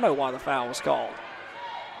frankly, I don't know why the foul was called.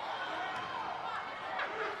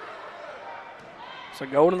 So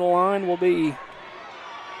going to the line will be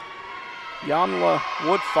Yanla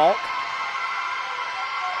Woodfalk.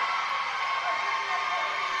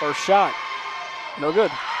 First shot, no good.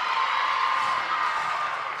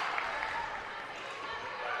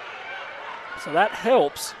 So that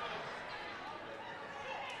helps.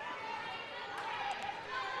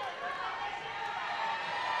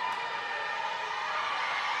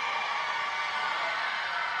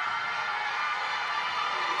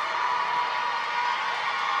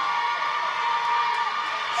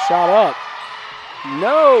 Shot up.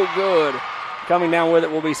 No good. Coming down with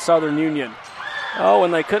it will be Southern Union. Oh,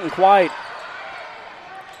 and they couldn't quite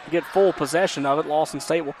get full possession of it. Lawson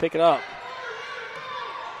State will pick it up.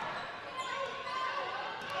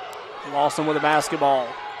 Lawson with the basketball.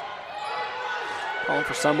 Calling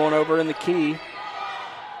for someone over in the key.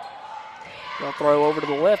 They'll throw over to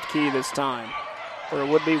the left key this time, where it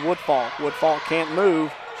would be Woodfalk. Woodfalk can't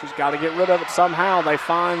move. She's got to get rid of it somehow. They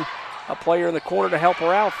find a player in the corner to help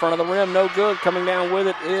her out. Front of the rim, no good. Coming down with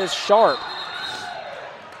it is Sharp.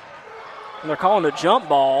 And they're calling a jump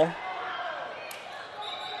ball.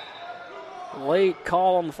 Late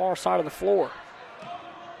call on the far side of the floor.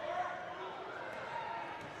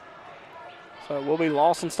 So it will be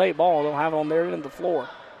Lawson State ball. They'll have it on their end of the floor.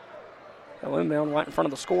 They'll inbound right in front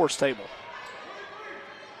of the scores table.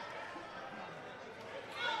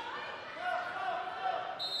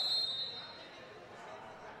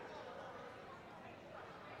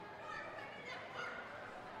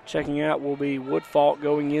 Checking out will be Woodfalk.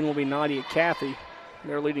 Going in will be Nadia Cathy,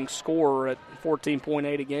 their leading scorer at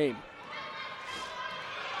 14.8 a game.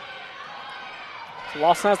 So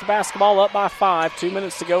Lawson has the basketball up by 5. 2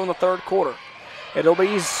 minutes to go in the third quarter. It'll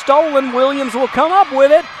be stolen. Williams will come up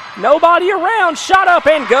with it. Nobody around. Shot up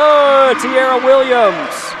and good. Tierra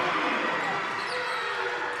Williams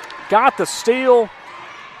got the steal.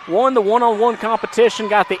 Won the one-on-one competition,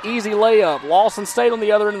 got the easy layup. Lawson State on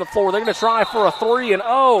the other end of the floor. They're going to try for a three, and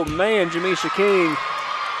oh, man, Jamisha King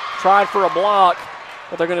tried for a block,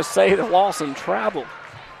 but they're going to say that Lawson traveled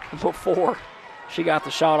before she got the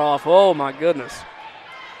shot off. Oh, my goodness.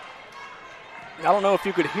 I don't know if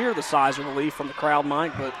you could hear the sighs of relief from the crowd,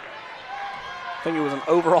 Mike, but I think it was an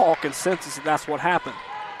overall consensus that that's what happened.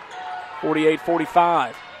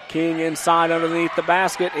 48-45. King inside underneath the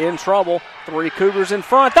basket, in trouble. 3 Cougars in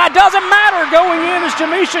front. That doesn't matter. Going in is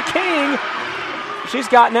Jamisha King. She's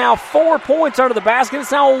got now 4 points under the basket.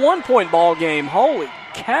 It's now a 1-point ball game. Holy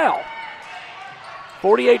cow.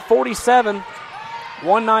 48-47.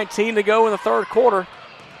 1:19 to go in the third quarter.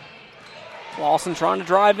 Lawson trying to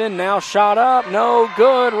drive in now. Shot up. No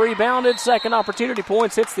good. Rebounded. Second opportunity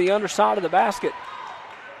points. Hits the underside of the basket.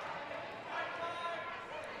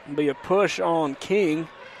 It'll be a push on King.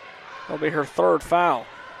 That'll be her third foul.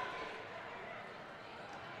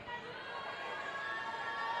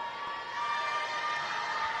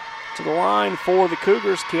 To the line for the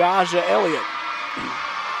Cougars, Kiaja Elliott.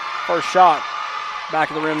 First shot. Back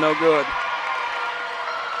of the rim, no good.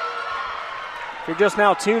 If you're just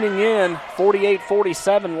now tuning in,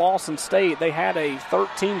 48-47 Lawson State. They had a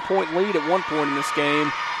 13-point lead at one point in this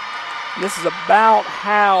game. And this is about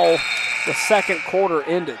how the second quarter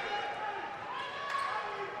ended.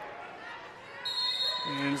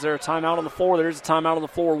 And is there a timeout on the floor? There is a timeout on the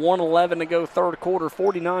floor. 1:11 to go third quarter.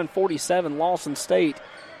 49-47 Lawson State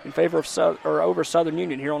in favor of over Southern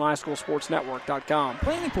Union here on highschoolsportsnetwork.com.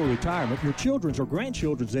 Planning for retirement, your children's or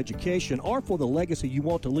grandchildren's education, or for the legacy you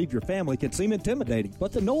want to leave your family can seem intimidating,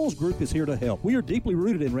 but the Knowles Group is here to help. We are deeply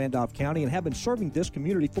rooted in Randolph County and have been serving this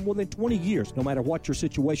community for more than 20 years. No matter what your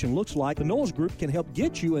situation looks like, the Knowles Group can help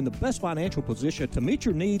get you in the best financial position to meet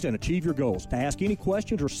your needs and achieve your goals. To ask any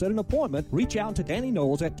questions or set an appointment, reach out to Danny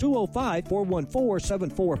Knowles at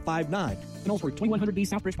 205-414-7459. Knowles Group, 2100B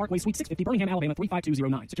Southbridge Parkway, Suite 650, Birmingham, Alabama,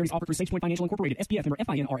 35209. Securities offered through SafePoint Financial Incorporated, SPF member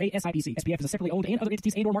FINRA SIPC. SPF is a separately owned and other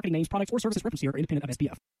entities and or marketing names, products, or services referenced here are independent of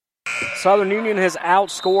SPF. Southern Union has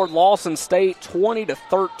outscored Lawson State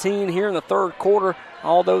 20-13 here in the third quarter,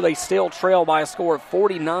 although they still trail by a score of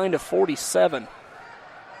 49-47.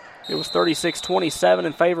 It was 36-27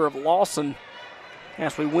 in favor of Lawson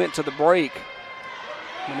as we went to the break.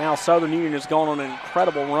 And now Southern Union has gone on an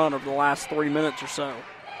incredible run over the last 3 minutes or so.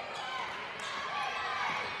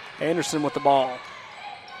 Anderson with the ball.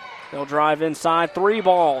 They'll drive inside. 3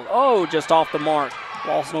 ball. Oh, just off the mark.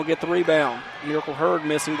 Lawson will get the rebound. Miracle Hurd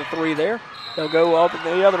missing the 3 there. They'll go up at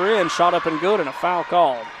the other end. Shot up and good, and a foul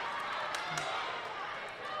called.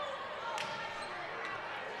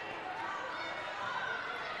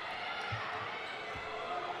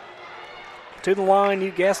 To the line,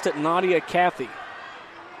 you guessed it, Nadia Cathy.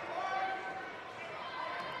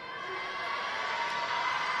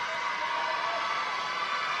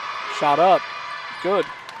 Shot up. Good.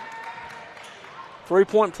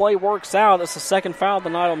 3-point play works out. That's the second foul of the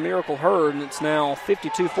night on Miracle Hurd, and it's now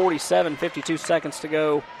 52-47, 52 seconds to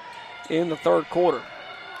go in the third quarter.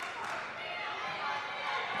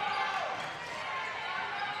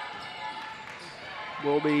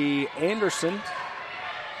 Will be Anderson.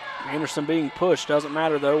 Anderson being pushed. Doesn't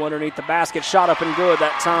matter, though. Underneath the basket. Shot up and good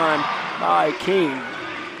that time by King.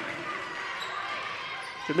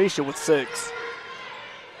 Jamisha with 6.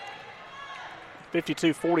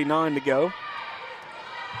 52-49 to go.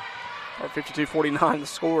 Or 52-49 the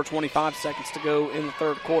score. 25 seconds to go in the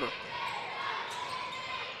third quarter.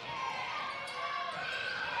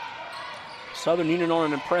 Southern Union on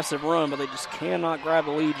an impressive run, but they just cannot grab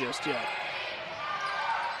the lead just yet.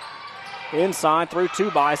 Inside through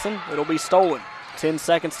to Bison. It'll be stolen. 10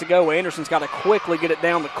 seconds to go. Anderson's got to quickly get it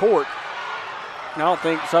down the court. I don't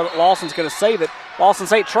think Lawson's going to save it. Lawson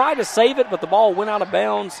State tried to save it, but the ball went out of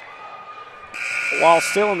bounds while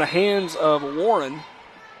still in the hands of Warren.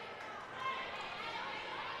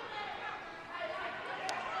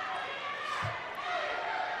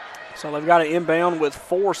 So they've got an inbound with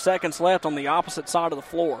 4 seconds left on the opposite side of the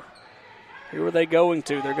floor. Who are they going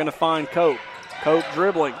to? They're going to find Cope. Cope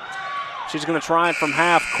dribbling. She's going to try it from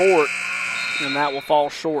half court, and that will fall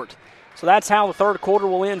short. So that's how the third quarter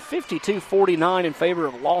will end, 52-49 in favor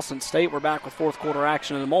of Lawson State. We're back with fourth quarter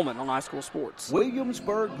action in a moment on High School Sports.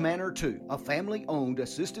 Williamsburg Manor 2, a family-owned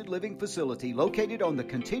assisted living facility located on the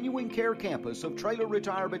continuing care campus of Traylor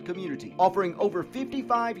Retirement Community, offering over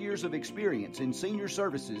 55 years of experience in senior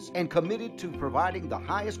services and committed to providing the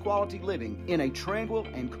highest quality living in a tranquil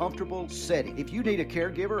and comfortable setting. If you need a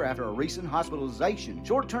caregiver after a recent hospitalization,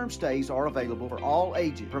 short-term stays are available for all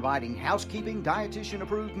ages, providing housekeeping,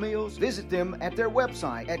 dietitian-approved meals. Visit them at their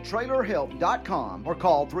website at trailerhelp.com or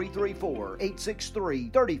call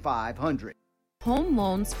 334-863-3500. Home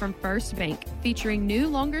loans from First Bank, featuring new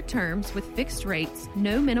longer terms with fixed rates,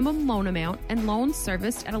 no minimum loan amount, and loans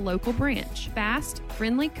serviced at a local branch. Fast,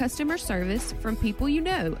 friendly customer service from people you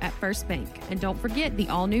know at First Bank. And don't forget the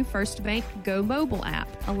all-new First Bank Go mobile app,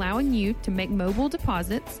 allowing you to make mobile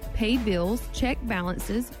deposits, pay bills, check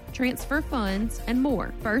balances, transfer funds, and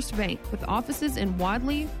more. First Bank, with offices in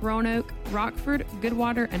Wadley, Roanoke, Rockford,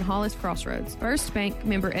 Goodwater, and Hollis Crossroads. First Bank,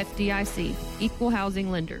 member FDIC, equal housing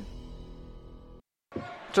lender.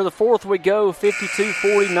 To the fourth we go,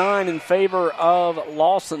 52-49 in favor of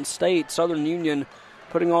Lawson State. Southern Union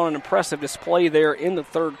putting on an impressive display there in the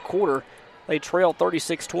third quarter. They trail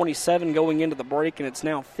 36-27 going into the break, and it's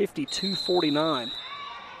now 52-49.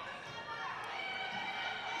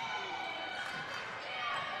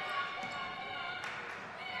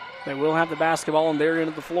 They will have the basketball on their end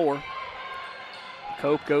of the floor.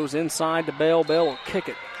 Cope goes inside to Bell. Bell will kick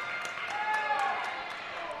it.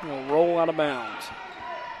 Will roll out of bounds.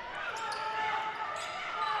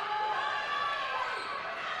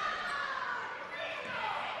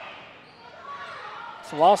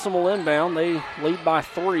 So Lawson will inbound. They lead by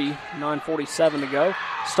 3, 9:47 to go.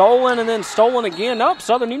 Stolen and then stolen again. Nope,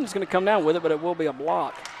 Southern Union's going to come down with it, but it will be a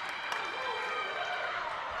block.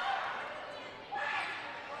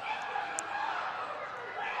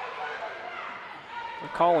 They're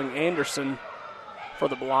calling Anderson for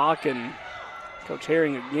the block, and Coach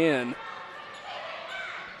Herring again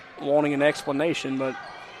wanting an explanation, but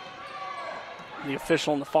the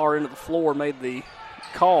official on the far end of the floor made the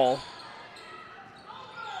call.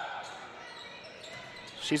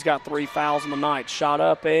 She's got 3 fouls on the night. Shot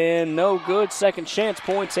up and no good. Second chance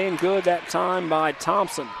points and good that time by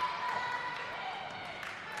Thompson.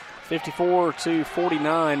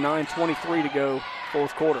 54-49, 9:23 to go,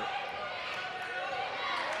 fourth quarter.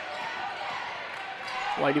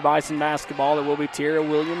 Lady Bison basketball. There will be Tierra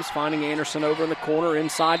Williams finding Anderson over in the corner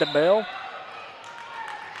inside to Bell.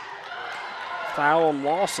 Foul on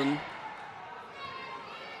Lawson.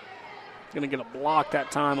 Going to get a block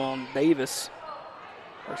that time on Davis.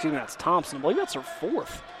 Or excuse me, that's Thompson. I believe that's her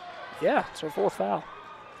fourth. Yeah, it's her fourth foul.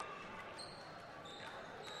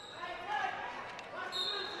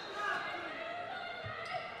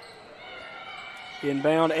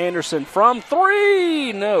 Inbound Anderson from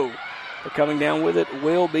 3. No. But coming down with it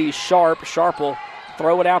will be Sharp. Sharp will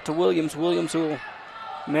throw it out to Williams. Williams will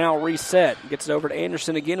now reset. Gets it over to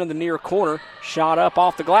Anderson again in the near corner. Shot up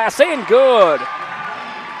off the glass and good.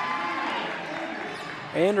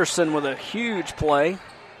 Anderson with a huge play.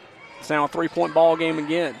 It's now a 3-point ball game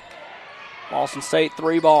again. Lawson State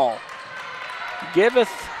 3 ball.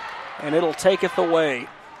 Giveth, and it'll taketh away.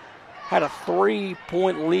 Had a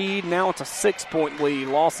 3-point lead. Now it's a 6-point lead.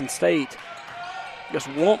 Lawson State just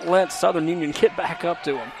won't let Southern Union get back up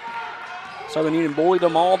to them. Southern Union bullied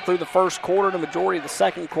them all through the first quarter, the majority of the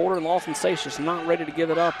second quarter, and Lawson State's just not ready to give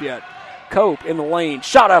it up yet. Cope in the lane,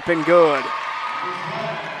 shot up and good.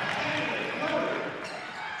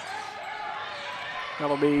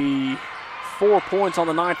 That'll be 4 points on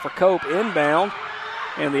the night for Cope inbound.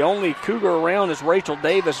 And the only Cougar around is Rachel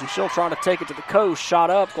Davis, and she'll try to take it to the coast. Shot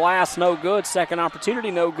up, glass, no good. Second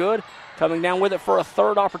opportunity, no good. Coming down with it for a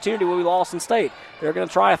third opportunity will be Lawson State. They're going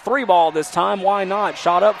to try a 3-ball this time. Why not?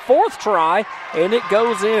 Shot up, fourth try, and it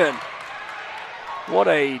goes in. What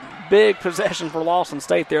a big possession for Lawson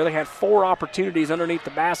State there. They had 4 opportunities underneath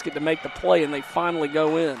the basket to make the play, and they finally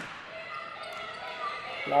go in.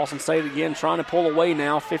 Lawson State again trying to pull away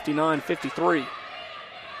now, 59-53.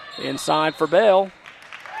 Inside for Bell.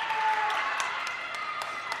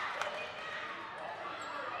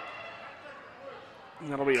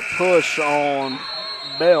 And that'll be a push on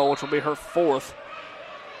Bell, which will be her 4th.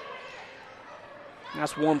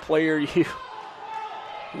 That's one player you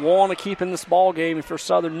want to keep in this ball game if you're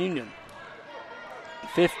Southern Union.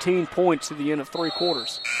 15 points to the end of 3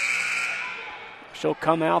 quarters. She'll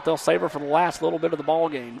come out. They'll save her for the last little bit of the ball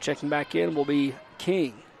game. Checking back in will be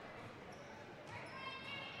King.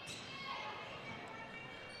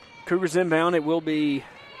 Cougars inbound. It will be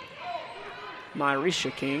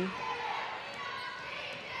Myrisha King.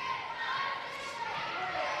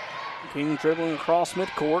 King dribbling across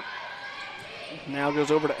midcourt. Now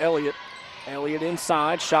goes over to Elliott. Elliott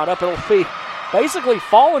inside. Shot up. It'll be basically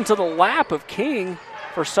fall into the lap of King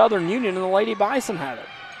for Southern Union, and the Lady Bison had it.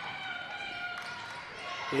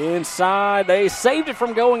 Inside. They saved it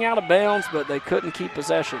from going out of bounds, but they couldn't keep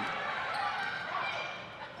possession.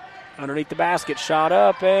 Underneath the basket. Shot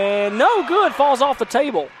up, and no good. Falls off the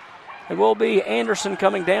table. It will be Anderson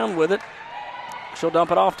coming down with it. She'll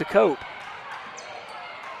dump it off to Cope.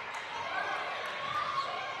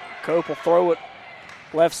 Cope will throw it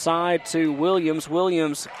left side to Williams.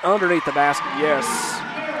 Williams underneath the basket, yes.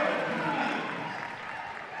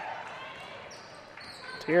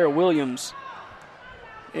 Tara Williams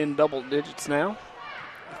in double digits now.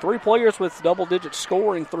 3 players with double-digit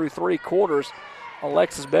scoring through 3 quarters.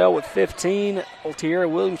 Alexis Bell with 15, Tierra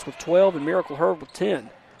Williams with 12, and Miracle Herb with 10.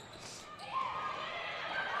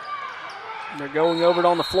 They're going over it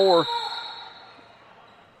on the floor.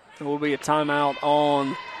 There will be a timeout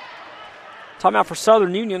for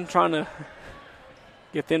Southern Union, trying to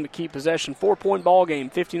get them to keep possession. 4-point ball game,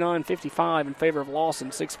 59-55 in favor of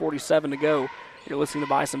Lawson, 6:47 to go. You're listening to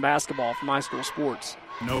Bison Basketball from High School Sports.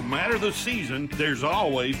 No matter the season, there's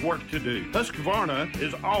always work to do. Husqvarna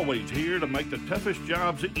is always here to make the toughest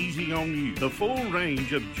jobs easy on you. The full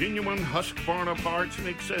range of genuine Husqvarna parts and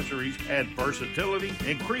accessories add versatility,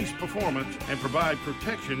 increase performance, and provide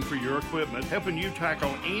protection for your equipment, helping you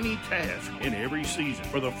tackle any task in every season.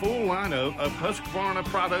 For the full lineup of Husqvarna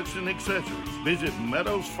products and accessories, visit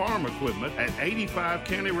Meadows Farm Equipment at 85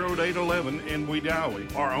 County Road 811 in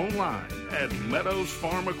Wedowee or online at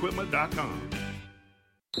meadowsfarmequipment.com.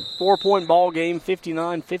 4-point ball game,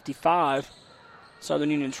 59-55.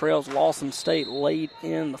 Southern Union trails Lawson State late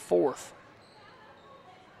in the 4th.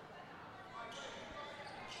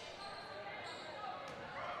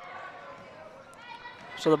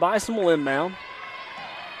 So the Bison will inbound.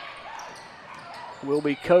 Will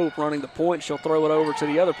be Cope running the point. She'll throw it over to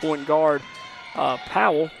the other point guard,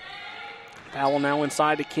 Powell. Powell now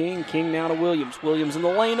inside to King. King now to Williams. Williams in the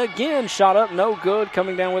lane again. Shot up, no good.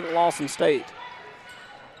 Coming down with it, Lawson State.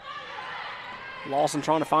 Lawson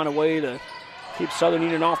trying to find a way to keep Southern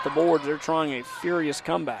Union off the boards. They're trying a furious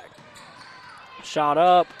comeback. Shot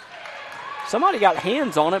up. Somebody got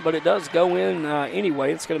hands on it, but it does go in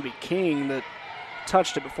anyway. It's going to be King that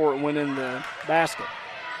touched it before it went in the basket.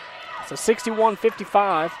 So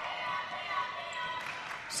 61-55.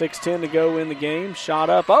 6:10 to go in the game. Shot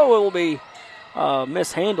up. Oh, it will be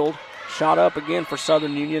mishandled. Shot up again for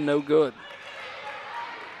Southern Union. No good.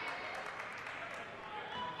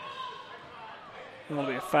 It'll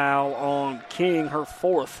be a foul on King, her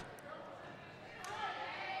 4th.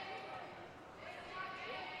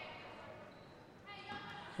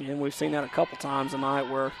 And we've seen that a couple times tonight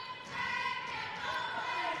where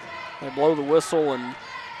they blow the whistle and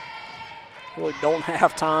really don't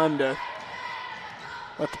have time to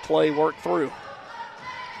let the play work through.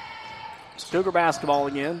 It's Cougar basketball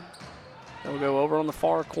again. They'll go over on the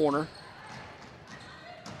far corner.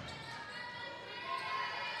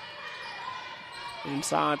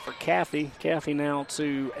 Inside for Kathy. Kathy now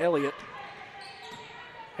to Elliott.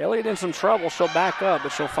 Elliott in some trouble. She'll back up,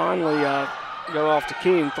 but she'll finally go off to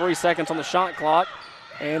King. 3 seconds on the shot clock.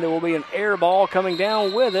 And it will be an air ball. Coming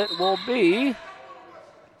down with it will be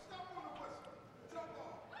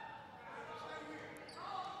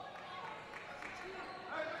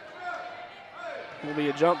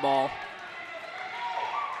a jump ball.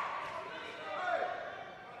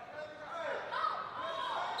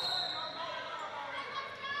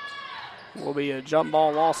 Will be a jump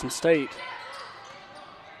ball, Lawson State.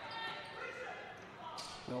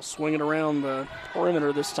 They'll swing it around the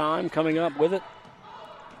perimeter this time. Coming up with it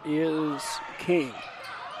is King.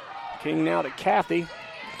 King now to Kathy.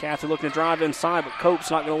 Kathy looking to drive inside, but Cope's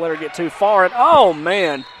not going to let her get too far. And oh,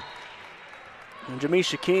 man. And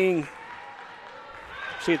Jamisha King,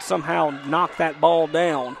 she had somehow knocked that ball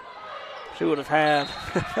down. She would have had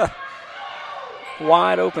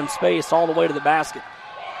wide open space all the way to the basket.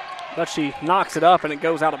 But she knocks it up, and it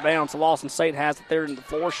goes out of bounds. So Lawson State has it there in the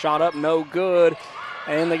floor. Shot up, no good.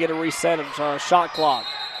 And they get a reset of shot clock.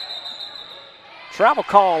 Travel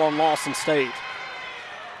call on Lawson State.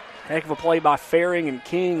 Heck of a play by Faring and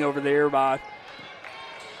King over there by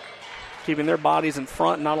keeping their bodies in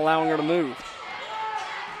front and not allowing her to move.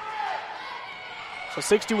 So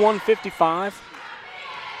 61-55.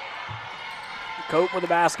 Cope with the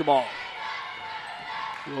basketball.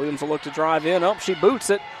 Williams will look to drive in. Oh, she boots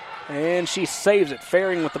it, and she saves it.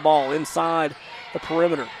 Faring with the ball inside the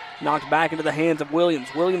perimeter. Knocked back into the hands of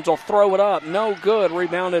Williams. Williams will throw it up. No good.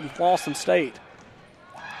 Rebounded Lawson State.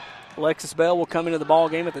 Alexis Bell will come into the ball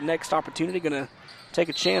game at the next opportunity. Going to take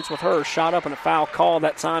a chance with her. Shot up and a foul call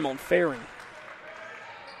that time on Faring.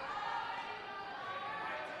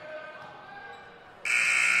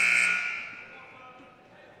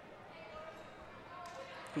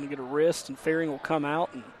 Going to get a wrist, and Faring will come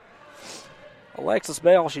out. And Alexis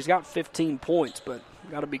Bell, she's got 15 points, but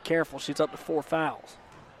got to be careful. She's up to 4 fouls.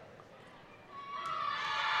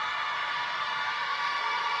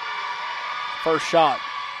 First shot,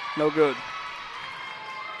 no good.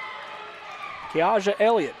 Kiaja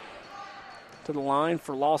Elliott to the line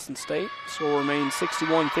for Lawson State. Score remains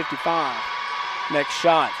 61-55. Next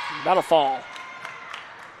shot, that'll fall.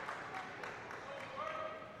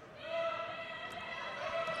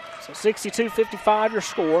 So 62-55 your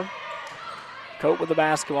score. Cope with the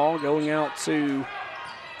basketball, going out to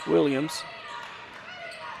Williams.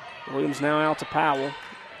 Williams now out to Powell.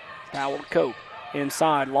 Powell to Cope.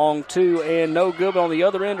 Inside, long two, and no good. But on the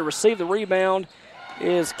other end to receive the rebound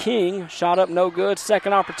is King. Shot up, no good.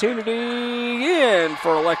 Second opportunity in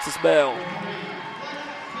for Alexis Bell.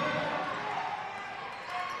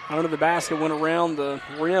 Under the basket, went around the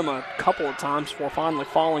rim a couple of times before finally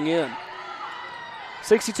falling in.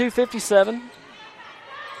 62-57.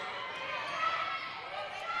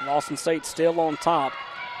 Lawson State still on top.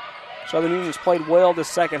 Southern Union's played well this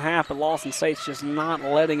second half, but Lawson State's just not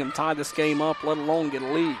letting them tie this game up, let alone get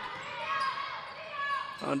a lead.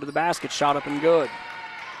 Under the basket, shot up and good.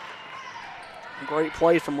 A great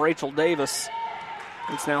play from Rachel Davis.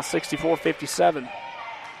 It's now 64-57.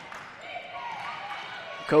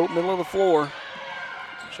 Cope, middle of the floor.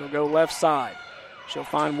 She'll go left side. She'll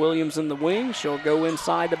find Williams in the wing. She'll go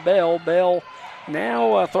inside to Bell. Bell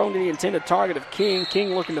now thrown to the intended target of King.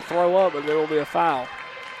 King looking to throw up, but there will be a foul.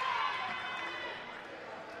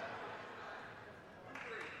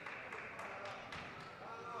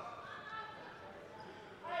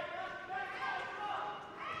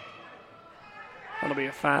 That'll be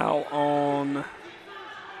a foul on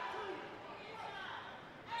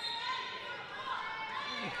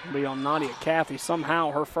Nadia Cathy.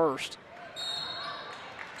 Somehow her first.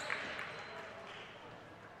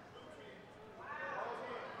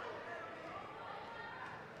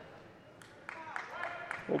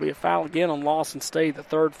 Will be a foul again on Lawson State. The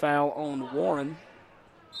third foul on Warren.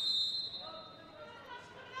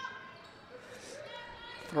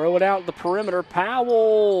 Throw it out the perimeter.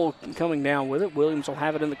 Powell coming down with it. Williams will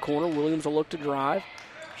have it in the corner. Williams will look to drive.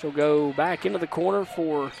 She'll go back into the corner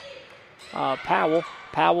for Powell.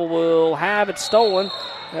 Powell will have it stolen.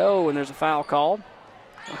 Oh, and there's a foul called.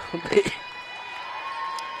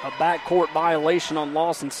 A backcourt violation on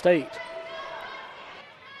Lawson State.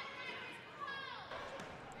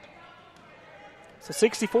 So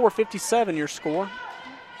 64-57 your score.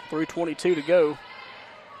 3:22 to go.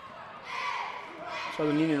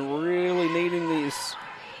 Southern Union really needing these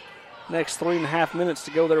next 3.5 minutes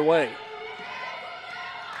to go their way.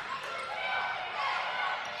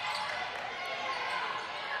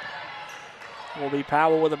 Will be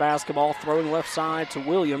Powell with the basketball, throwing left side to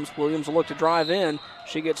Williams. Williams will look to drive in.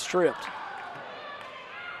 She gets stripped.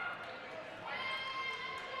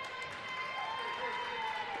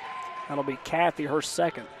 That'll be Cathy, her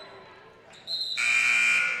second.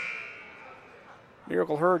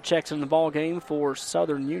 Miracle Hurd checks in the ball game for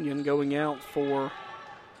Southern Union, going out for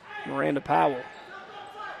Miranda Powell.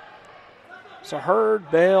 So Hurd,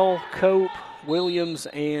 Bell, Cope, Williams,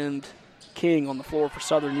 and King on the floor for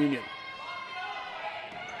Southern Union.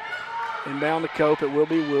 Inbound to Cope. It will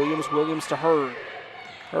be Williams. Williams to Hurd.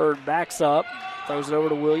 Hurd backs up, throws it over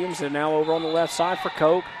to Williams, and now over on the left side for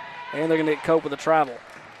Cope. And they're going to get Cope with a travel.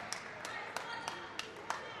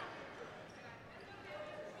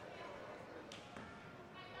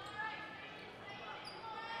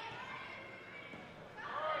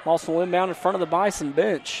 Lawson will inbound in front of the Bison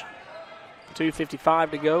bench.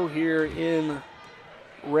 2:55 to go here in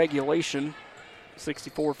regulation.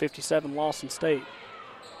 64-57 Lawson State.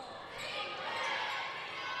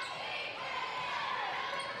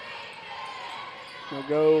 They'll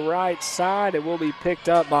go right side. It will be picked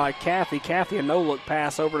up by Kathy. Kathy, a no-look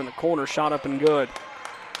pass over in the corner, shot up and good.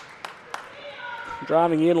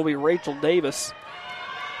 Driving in will be Rachel Davis.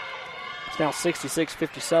 It's now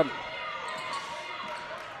 66-57.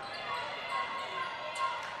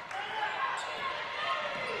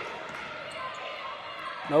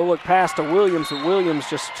 No-look pass to Williams, but Williams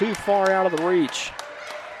just too far out of the reach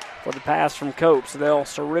for the pass from Cope, so they'll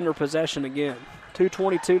surrender possession again.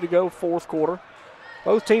 2:22 to go, fourth quarter.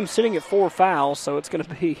 Both teams sitting at 4 fouls, so it's going to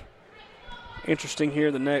be interesting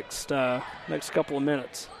here the next couple of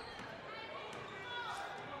minutes.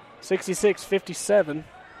 66-57.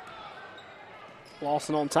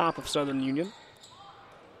 Lawson on top of Southern Union.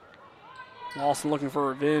 Lawson looking for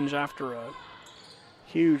revenge after a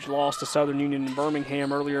huge loss to Southern Union in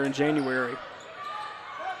Birmingham earlier in January.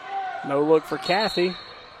 No look for Kathy,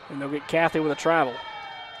 and they'll get Kathy with a travel.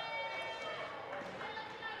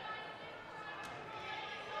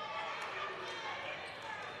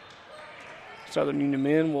 Southern Union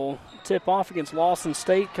men will tip off against Lawson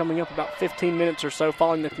State coming up about 15 minutes or so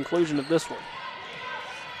following the conclusion of this one.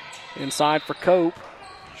 Inside for Cope.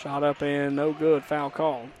 Shot up and no good. Foul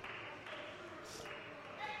call.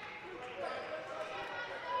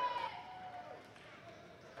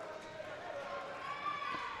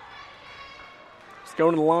 Let's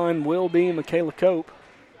go to the line. Will be Michaela Cope.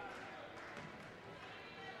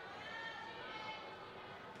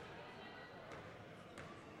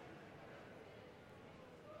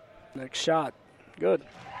 Next shot. Good.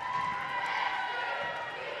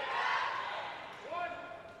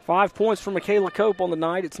 5 points for Michaela Cope on the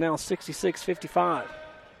night. It's now 66-55.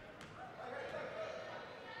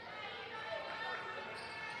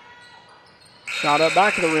 Shot up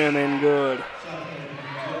back of the rim and good.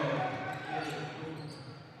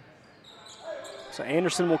 So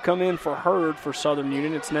Anderson will come in for Hurd for Southern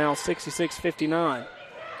Union. It's now 66-59.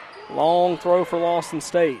 Long throw for Lawson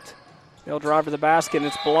State. They'll drive to the basket, and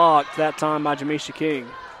it's blocked that time by Jamisha King.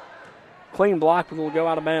 Clean block, but will go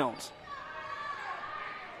out of bounds.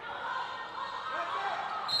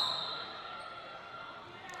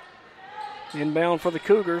 Inbound for the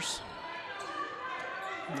Cougars.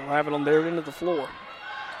 They'll have it on their end of the floor.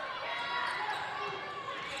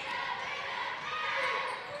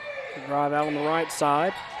 Drive out on the right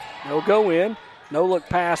side. They'll go in. No look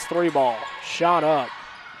pass, 3-ball. Shot up.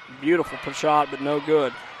 Beautiful shot, but no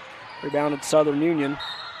good. Rebounded Southern Union.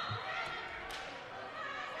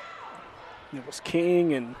 It was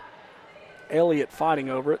King and Elliott fighting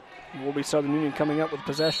over it. It will be Southern Union coming up with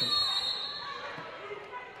possession.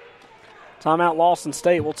 Timeout Lawson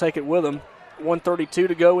State. We'll take it with them. 1:32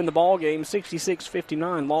 to go in the ball game.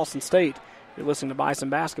 66-59 Lawson State. You're listening to Bison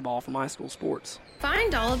Basketball from High School Sports.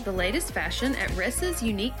 Find all of the latest fashion at Ressa's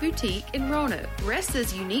Unique Boutique in Roanoke.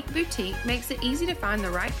 Ressa's Unique Boutique makes it easy to find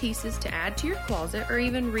the right pieces to add to your closet or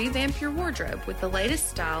even revamp your wardrobe with the latest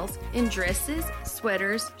styles in dresses,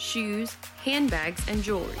 sweaters, shoes, handbags, and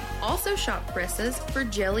jewelry. Also shop Ressa's for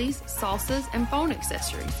jellies, salsas, and phone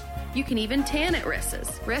accessories. You can even tan at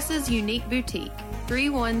Ressa's. Ressa's Unique Boutique,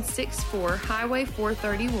 3164 Highway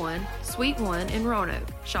 431, Suite 1 in Roanoke.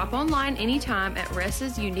 Shop online anytime at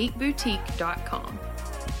ressasuniqueboutique.com.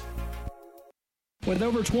 With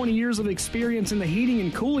over 20 years of experience in the heating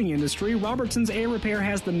and cooling industry, Robertson's Air Repair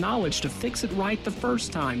has the knowledge to fix it right the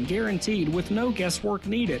first time, guaranteed, with no guesswork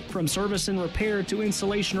needed. From service and repair to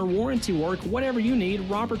installation or warranty work, whatever you need,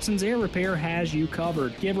 Robertson's Air Repair has you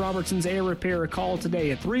covered. Give Robertson's Air Repair a call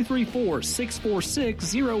today at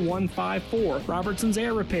 334-646-0154. Robertson's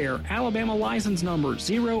Air Repair, Alabama license number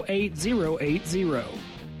 08080.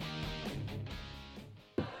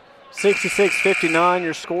 66-59,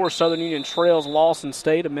 your score. Southern Union trails Lawson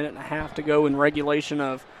State. 1.5 minutes to go in regulation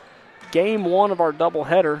of game one of our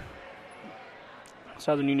doubleheader.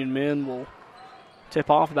 Southern Union men will tip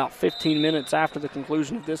off about 15 minutes after the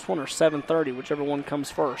conclusion of this one, or 7:30, whichever one comes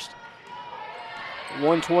first.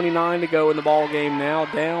 1:29 to go in the ball game now.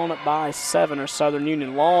 Down by 7 are Southern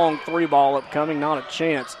Union. Long 3-ball upcoming, not a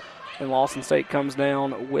chance. And Lawson State comes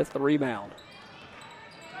down with the rebound.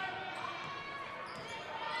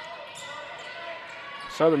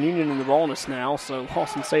 Southern Union in the bonus now, so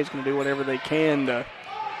Lawson State's going to do whatever they can to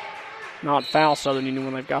not foul Southern Union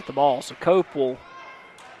when they've got the ball. So Cope will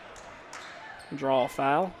draw a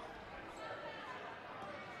foul.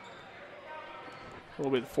 It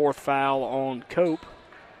will be the fourth foul on Cope.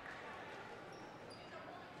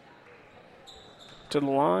 To the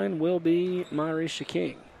line will be Myrisha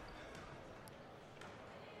King.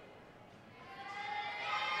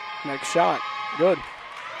 Next shot, good.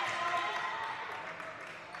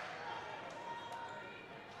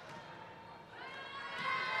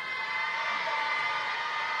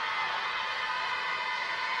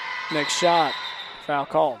 Next shot, foul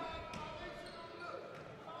called.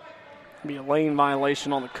 Be a lane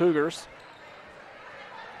violation on the Cougars.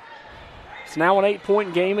 It's now an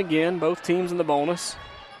 8-point game again, both teams in the bonus,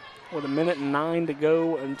 with 1:09 to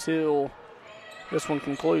go until this one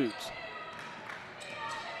concludes.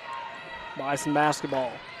 Bison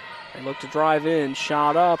basketball. They look to drive in,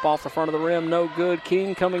 shot up off the front of the rim, no good.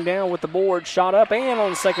 King coming down with the board, shot up and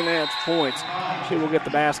on the second edge points. She will get the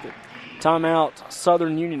basket. Timeout,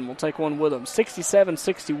 Southern Union will take one with them.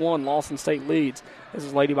 67-61, Lawson State leads. This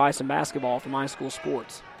is Lady Bison basketball from High School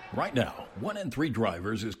Sports. Right now, 1 in 3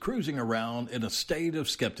 drivers is cruising around in a state of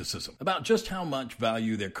skepticism about just how much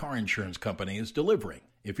value their car insurance company is delivering.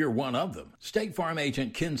 If you're one of them, State Farm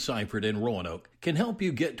agent Ken Seifert in Roanoke can help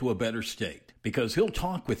you get to a better state because he'll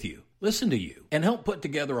talk with you, listen to you, and help put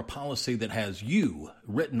together a policy that has you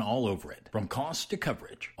written all over it, from cost to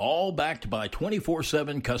coverage, all backed by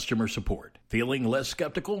 24/7 customer support. Feeling less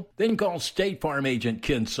skeptical? Then call State Farm agent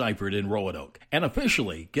Ken Seifert in Roanoke and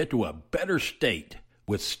officially get to a better state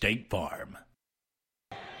with State Farm.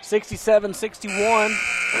 67-61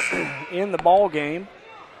 in the ball game.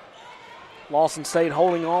 Lawson State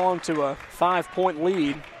holding on to a 5-point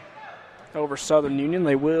lead over Southern Union.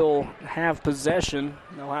 They will have possession.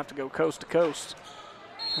 They'll have to go coast to coast,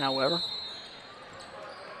 however.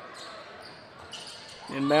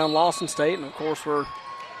 Inbound Lawson State, and of course we're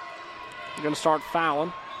going to start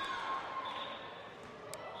fouling.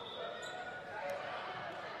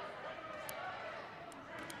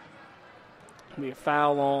 Be a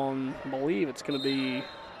foul on, I believe it's going to be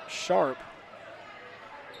Sharp.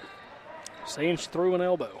 Saying she threw an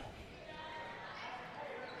elbow.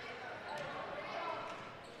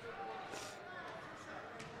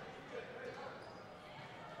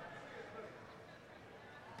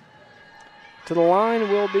 To the line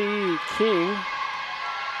will be King.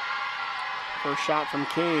 First shot from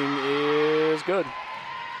King is good.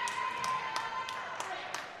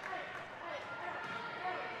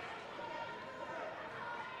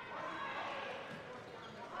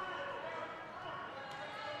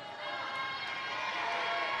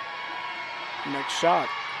 Next shot,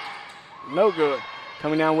 no good.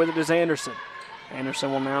 Coming down with it is Anderson.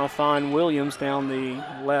 Anderson will now find Williams down the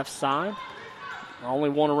left side. The only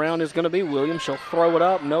one around is going to be Williams. She'll throw it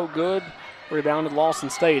up, no good. Rebounded Lawson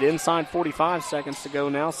State. Inside 45 seconds to go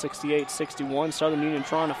now, 68-61. Southern Union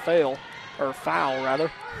trying to foul.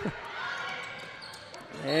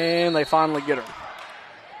 And they finally get her.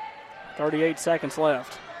 38 seconds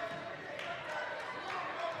left.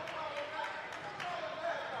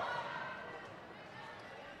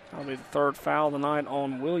 That'll be the third foul of the night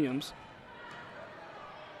on Williams.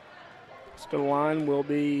 To the line will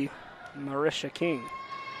be Marisha King.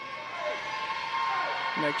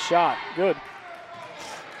 Next shot, good.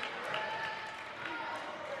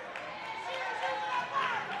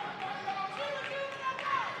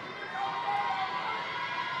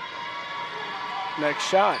 Next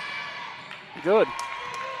shot, good.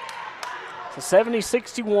 So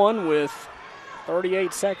 70-61 with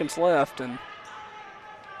 38 seconds left, and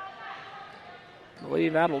I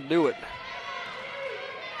believe that'll do it.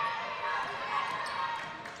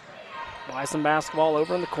 Bison basketball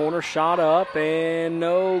over in the corner, shot up and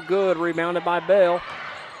no good. Rebounded by Bell.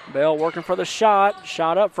 Bell working for the shot.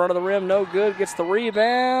 Shot up front of the rim, no good. Gets the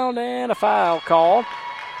rebound and a foul called,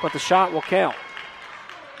 but the shot will count.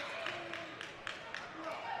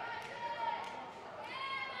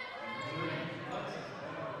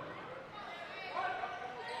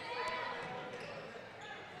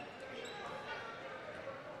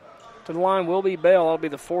 To the line will be Bell. That'll be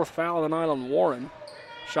the fourth foul of the night on Warren.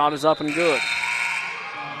 Shot is up and good.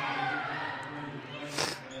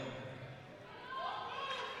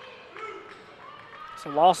 So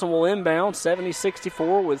Lawson will inbound,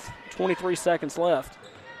 70-64 with 23 seconds left.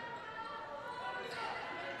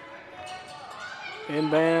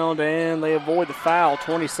 Inbound, and they avoid the foul.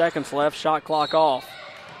 20 seconds left, shot clock off.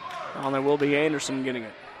 And there will be Anderson getting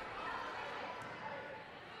it.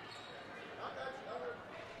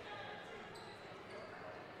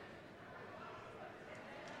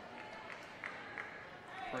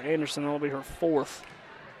 Anderson. That'll be her 4th.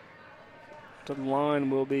 To the line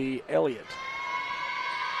will be Elliott.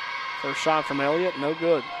 First shot from Elliott, no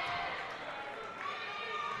good.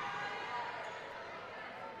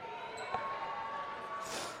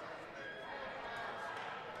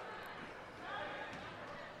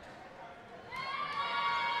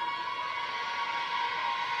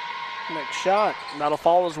 Next shot, that'll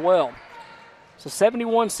fall as well. So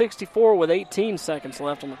 71-64 with 18 seconds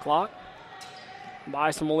left on the clock.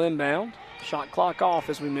 Bison will inbound. Shot clock off,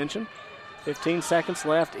 as we mentioned. 15 seconds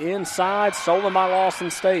left inside, stolen by Lawson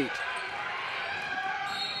State.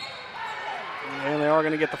 And they are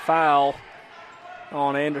going to get the foul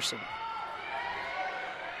on Anderson.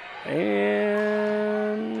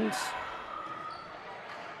 And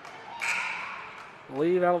I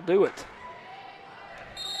believe that'll do it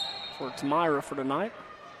for Tamira for tonight.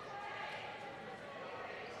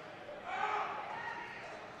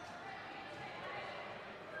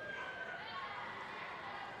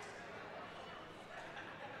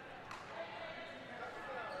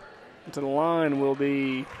 To the line will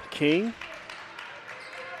be King.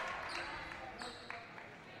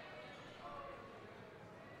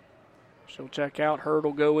 She'll check out. Hurd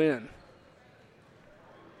will go in.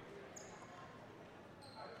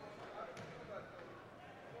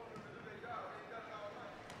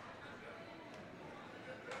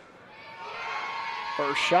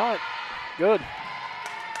 First shot, good.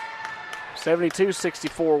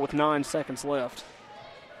 72-64 with 9 seconds left.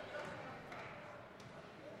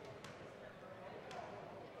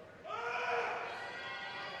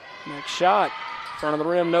 Next shot, front of the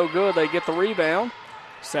rim, no good. They get the rebound.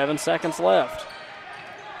 7 seconds left.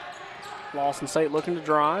 Lawson State looking to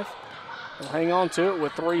drive. They'll hang on to it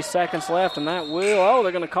with 3 seconds left, and that will,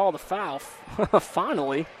 they're going to call the foul.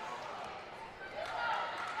 Finally.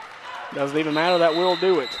 Doesn't even matter, that will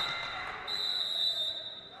do it.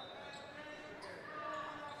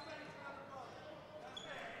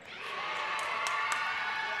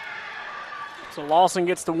 So Lawson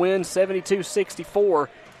gets the win, 72-64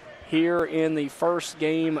 here in the first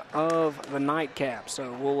game of the nightcap.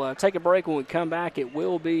 So we'll take a break. When we come back, it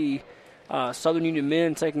will be Southern Union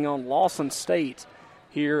men taking on Lawson State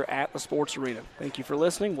here at the Sports Arena. Thank you for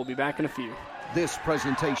listening. We'll be back in a few. This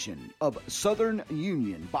presentation of Southern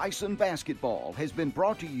Union Bison basketball has been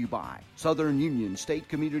brought to you by Southern Union State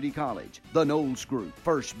Community College, the Knowles Group,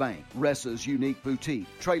 First Bank, Ressa's Unique Boutique,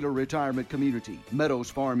 Trailer Retirement Community, Meadows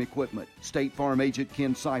Farm Equipment, State Farm Agent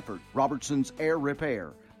Ken Seifert, Robertson's Air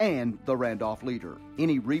Repair, and the Randolph Leader.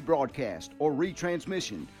 Any rebroadcast or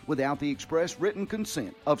retransmission without the express written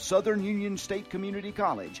consent of Southern Union State Community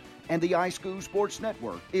College and the iSchool Sports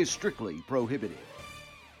Network is strictly prohibited.